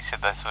 Somebody said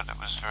they thought it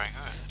was very good.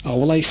 Oh,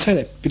 well, they say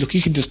that. But look,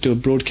 you could just do a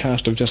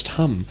broadcast of just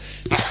hum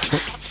for They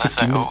 50 say,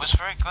 oh, it minutes. was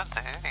very good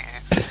there.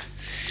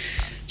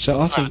 Yes. So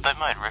I No, think, but they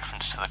made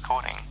reference to the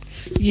recording.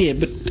 yeah,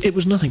 but it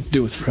was nothing to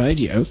do with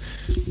radio.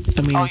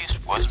 I mean, Oh, yes,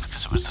 it was,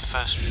 because it was the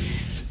first.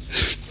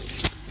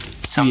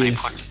 Somebody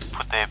Yes.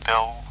 put their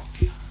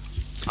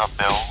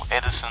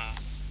Edison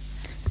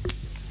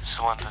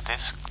cylinder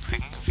disc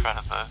thing in front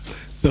of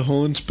the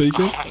horn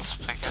speaker. the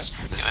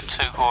speaker. There were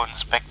two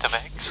horns back to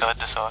back, side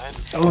to side.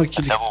 Oh, A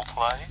double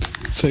play.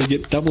 so you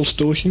get double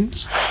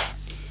distortions.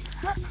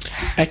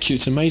 Actually,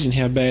 it's amazing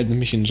how bad the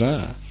missions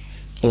are.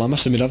 Well, I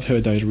must admit, I've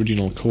heard those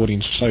original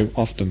recordings so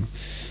often.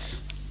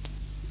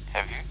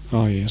 Have you?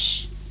 Oh,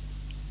 yes.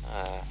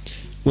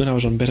 When I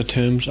was on better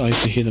terms, I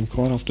used to hear them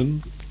quite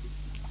often.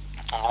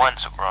 Well, the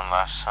ones that were on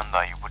last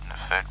Sunday you wouldn't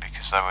have heard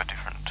because they were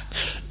different.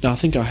 Now, I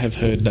think I have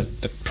heard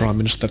that Prime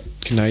Minister,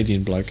 that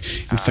Canadian bloke.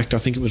 In fact, I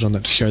think it was on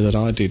that show that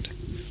I did,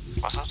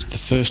 Was it? the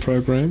first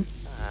program.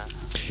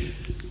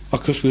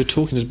 Of course, we were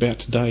talking about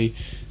today,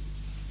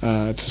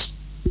 this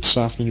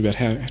afternoon, about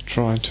how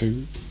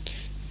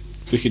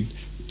we could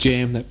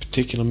jam that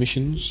particular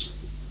missions.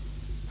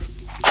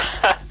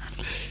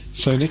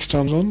 So next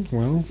time's on,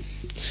 well,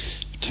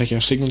 take our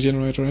signal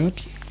generator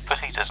out. But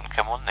he doesn't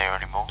come on there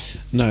anymore.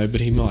 No, but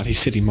he might. He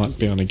said he might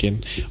be on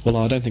again. Well,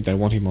 I don't think they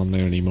want him on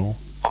there anymore.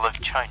 Well,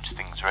 they've changed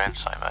things around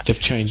so much. They've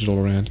changed it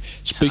all around.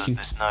 So Speaking,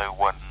 that there's no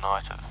one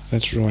night of...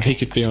 that's right. He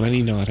could be on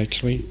any night,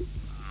 actually.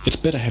 It's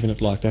better having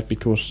it like that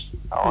because...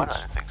 Oh, I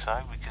don't think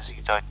so, because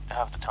you don't...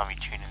 Half the time you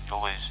tune into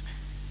all these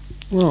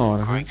Oh, I don't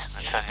know. Greeks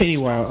and Italians.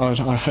 Anyway,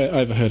 I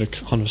overheard a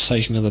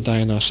conversation the other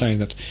day, and I was saying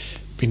that,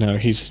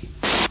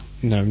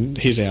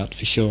 he's out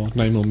for sure.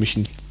 No more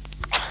mission.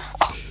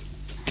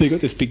 They got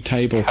this big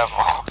table. Come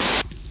on.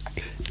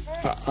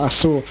 I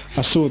saw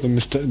the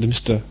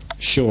Mr.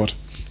 Short,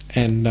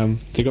 and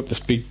they got this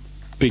big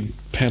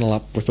panel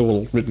up with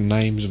all written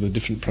names of the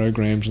different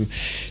programs, and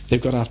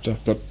they've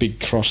got big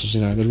crosses,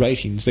 the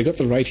ratings. They got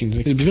the ratings.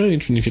 It'd be very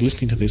interesting if you're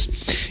listening to this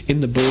in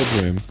the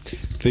boardroom.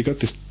 They got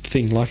this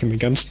thing like in the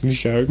Gunston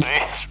show.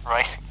 Yes,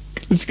 rating.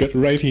 It's got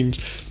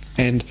ratings,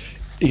 and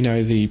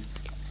the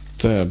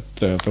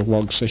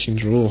log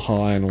sessions are all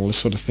high and all this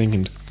sort of thing,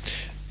 and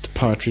the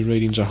poetry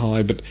readings are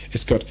high, but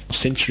it's got a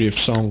century of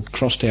song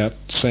crossed out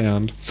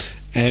sound,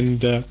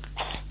 and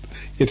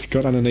it's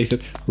got underneath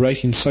it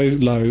ratings so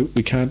low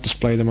we can't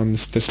display them on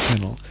this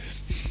panel.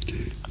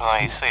 No,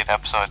 you see it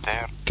upside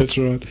down. That's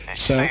right. You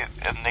So, see it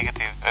a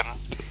negative, and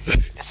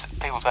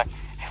people say,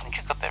 haven't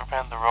you got that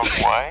round the wrong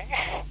way?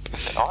 I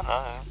say, oh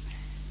no.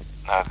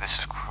 No, this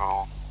is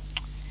cruel.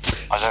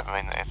 I don't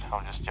mean that.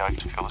 I'm just joking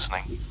if you're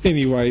listening.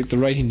 anyway, the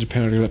ratings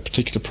apparently of that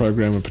particular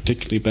program were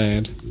particularly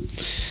bad.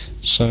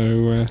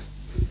 So,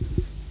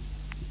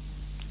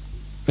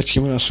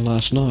 actually, when I saw him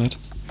last night,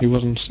 he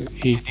wasn't.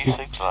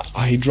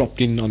 He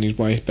dropped in on his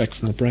way back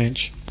from the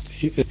branch.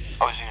 I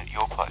was in at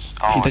your place.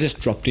 Oh, They just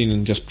dropped in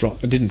and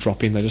didn't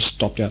drop in. They just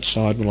stopped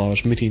outside while I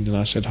was meeting, and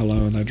I said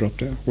hello, and they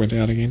went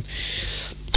out again.